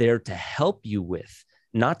what it's there to help you with,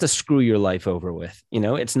 not to screw your life over with?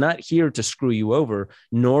 It's not here to screw you over,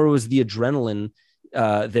 nor was the adrenaline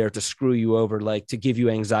there to screw you over, like to give you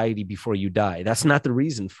anxiety before you die. That's not the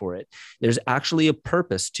reason for it. There's actually a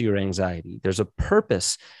purpose to your anxiety. There's a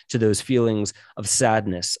purpose to those feelings of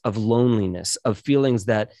sadness, of loneliness, of feelings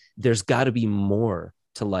that there's got to be more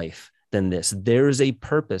to life than this. There is a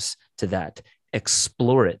purpose to that.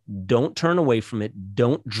 Explore it. Don't turn away from it.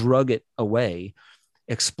 Don't drug it away.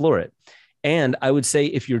 Explore it. And I would say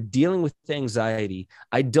if you're dealing with anxiety,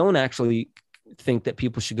 I don't actually think that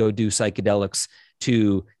people should go do psychedelics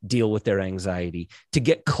to deal with their anxiety. To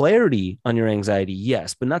get clarity on your anxiety,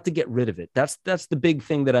 yes, but not to get rid of it. That's the big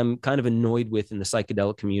thing that I'm kind of annoyed with in the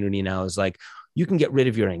psychedelic community now, is like, you can get rid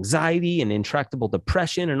of your anxiety and intractable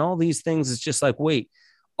depression and all these things. It's just like, wait,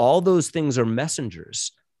 all those things are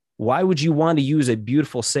messengers. Why would you want to use a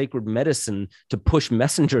beautiful sacred medicine to push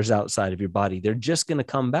messengers outside of your body? They're just going to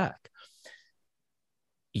come back.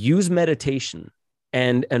 Use meditation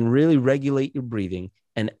and really regulate your breathing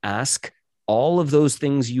and ask all of those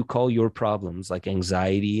things you call your problems, like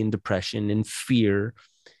anxiety and depression and fear.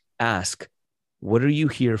 Ask, what are you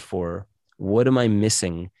here for? What am I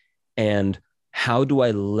missing? And how do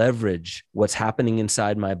I leverage what's happening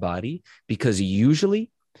inside my body? Because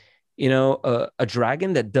usually, a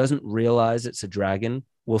dragon that doesn't realize it's a dragon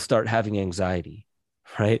will start having anxiety,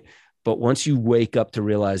 right? But once you wake up to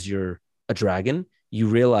realize you're a dragon, you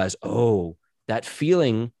realize, oh, that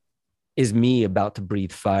feeling is me about to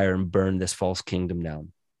breathe fire and burn this false kingdom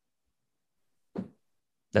down.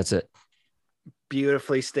 That's it.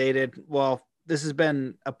 Beautifully stated. Well, this has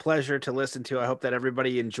been a pleasure to listen to. I hope that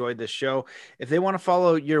everybody enjoyed this show. If they want to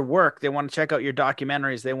follow your work, they want to check out your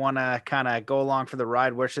documentaries, they want to kind of go along for the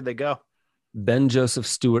ride, where should they go?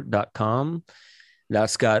 benjosephstewart.com.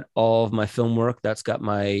 That's got all of my film work. That's got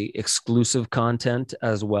my exclusive content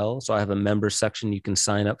as well. So I have a member section you can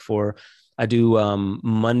sign up for. I do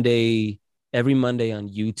every Monday on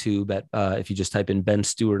YouTube. If you just type in Ben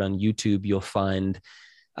Stewart on YouTube, you'll find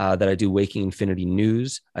that I do Waking Infinity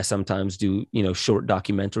News. I sometimes do, short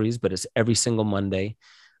documentaries, but it's every single Monday.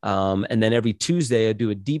 And then every Tuesday, I do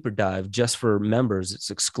a deeper dive just for members. It's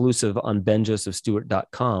exclusive on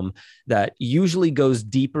benjosephstewart.com that usually goes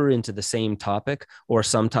deeper into the same topic, or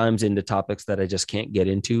sometimes into topics that I just can't get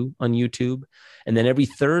into on YouTube. And then every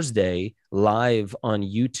Thursday, live on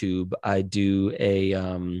YouTube, I do a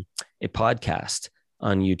podcast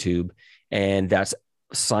on YouTube, and that's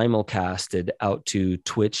simulcasted out to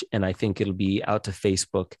Twitch, and I think it'll be out to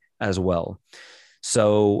Facebook as well.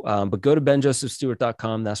 So, but go to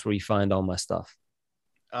benjosephstewart.com. That's where you find all my stuff.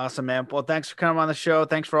 Awesome, man. Well, thanks for coming on the show.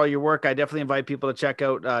 Thanks for all your work. I definitely invite people to check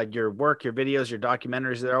out your work, your videos, your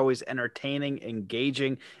documentaries. They're always entertaining,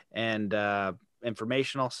 engaging, and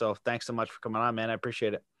informational. So thanks so much for coming on, man. I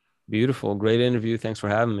appreciate it. Beautiful. Great interview. Thanks for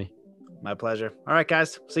having me. My pleasure. All right,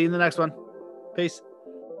 guys. See you in the next one. Peace.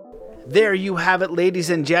 There you have it, ladies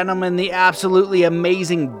and gentlemen, the absolutely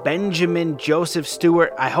amazing Benjamin Joseph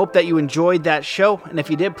Stewart. I hope that you enjoyed that show, and if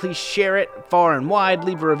you did, please share it far and wide,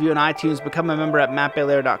 leave a review on iTunes, become a member at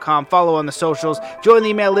mattbelair.com, follow on the socials, join the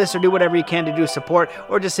email list, or do whatever you can to do support,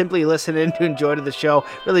 or just simply listen in to enjoy the show.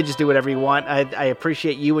 Really just do whatever you want. I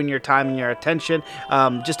appreciate you and your time and your attention.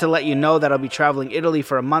 Just to let you know that I'll be traveling Italy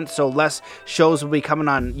for a month, so less shows will be coming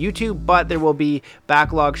on YouTube, but there will be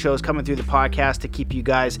backlog shows coming through the podcast to keep you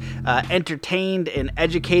guys entertained and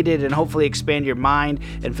educated, and hopefully expand your mind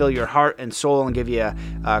and fill your heart and soul and give you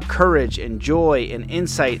courage and joy and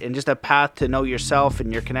insight and just a path to know yourself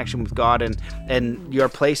and your connection with God and your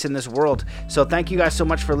place in this world. So thank you guys so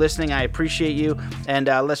much for listening. I appreciate you, and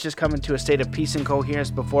let's just come into a state of peace and coherence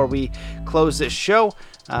before we close this show.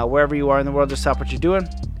 Wherever you are in the world, just stop what you're doing.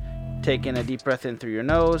 Take in a deep breath in through your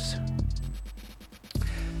nose.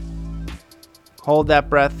 Hold that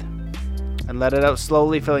breath and let it out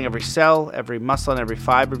slowly, filling every cell, every muscle, and every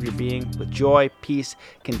fiber of your being with joy, peace,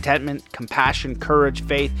 contentment, compassion, courage,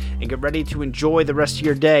 faith, and get ready to enjoy the rest of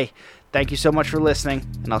your day. Thank you so much for listening,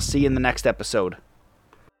 and I'll see you in the next episode.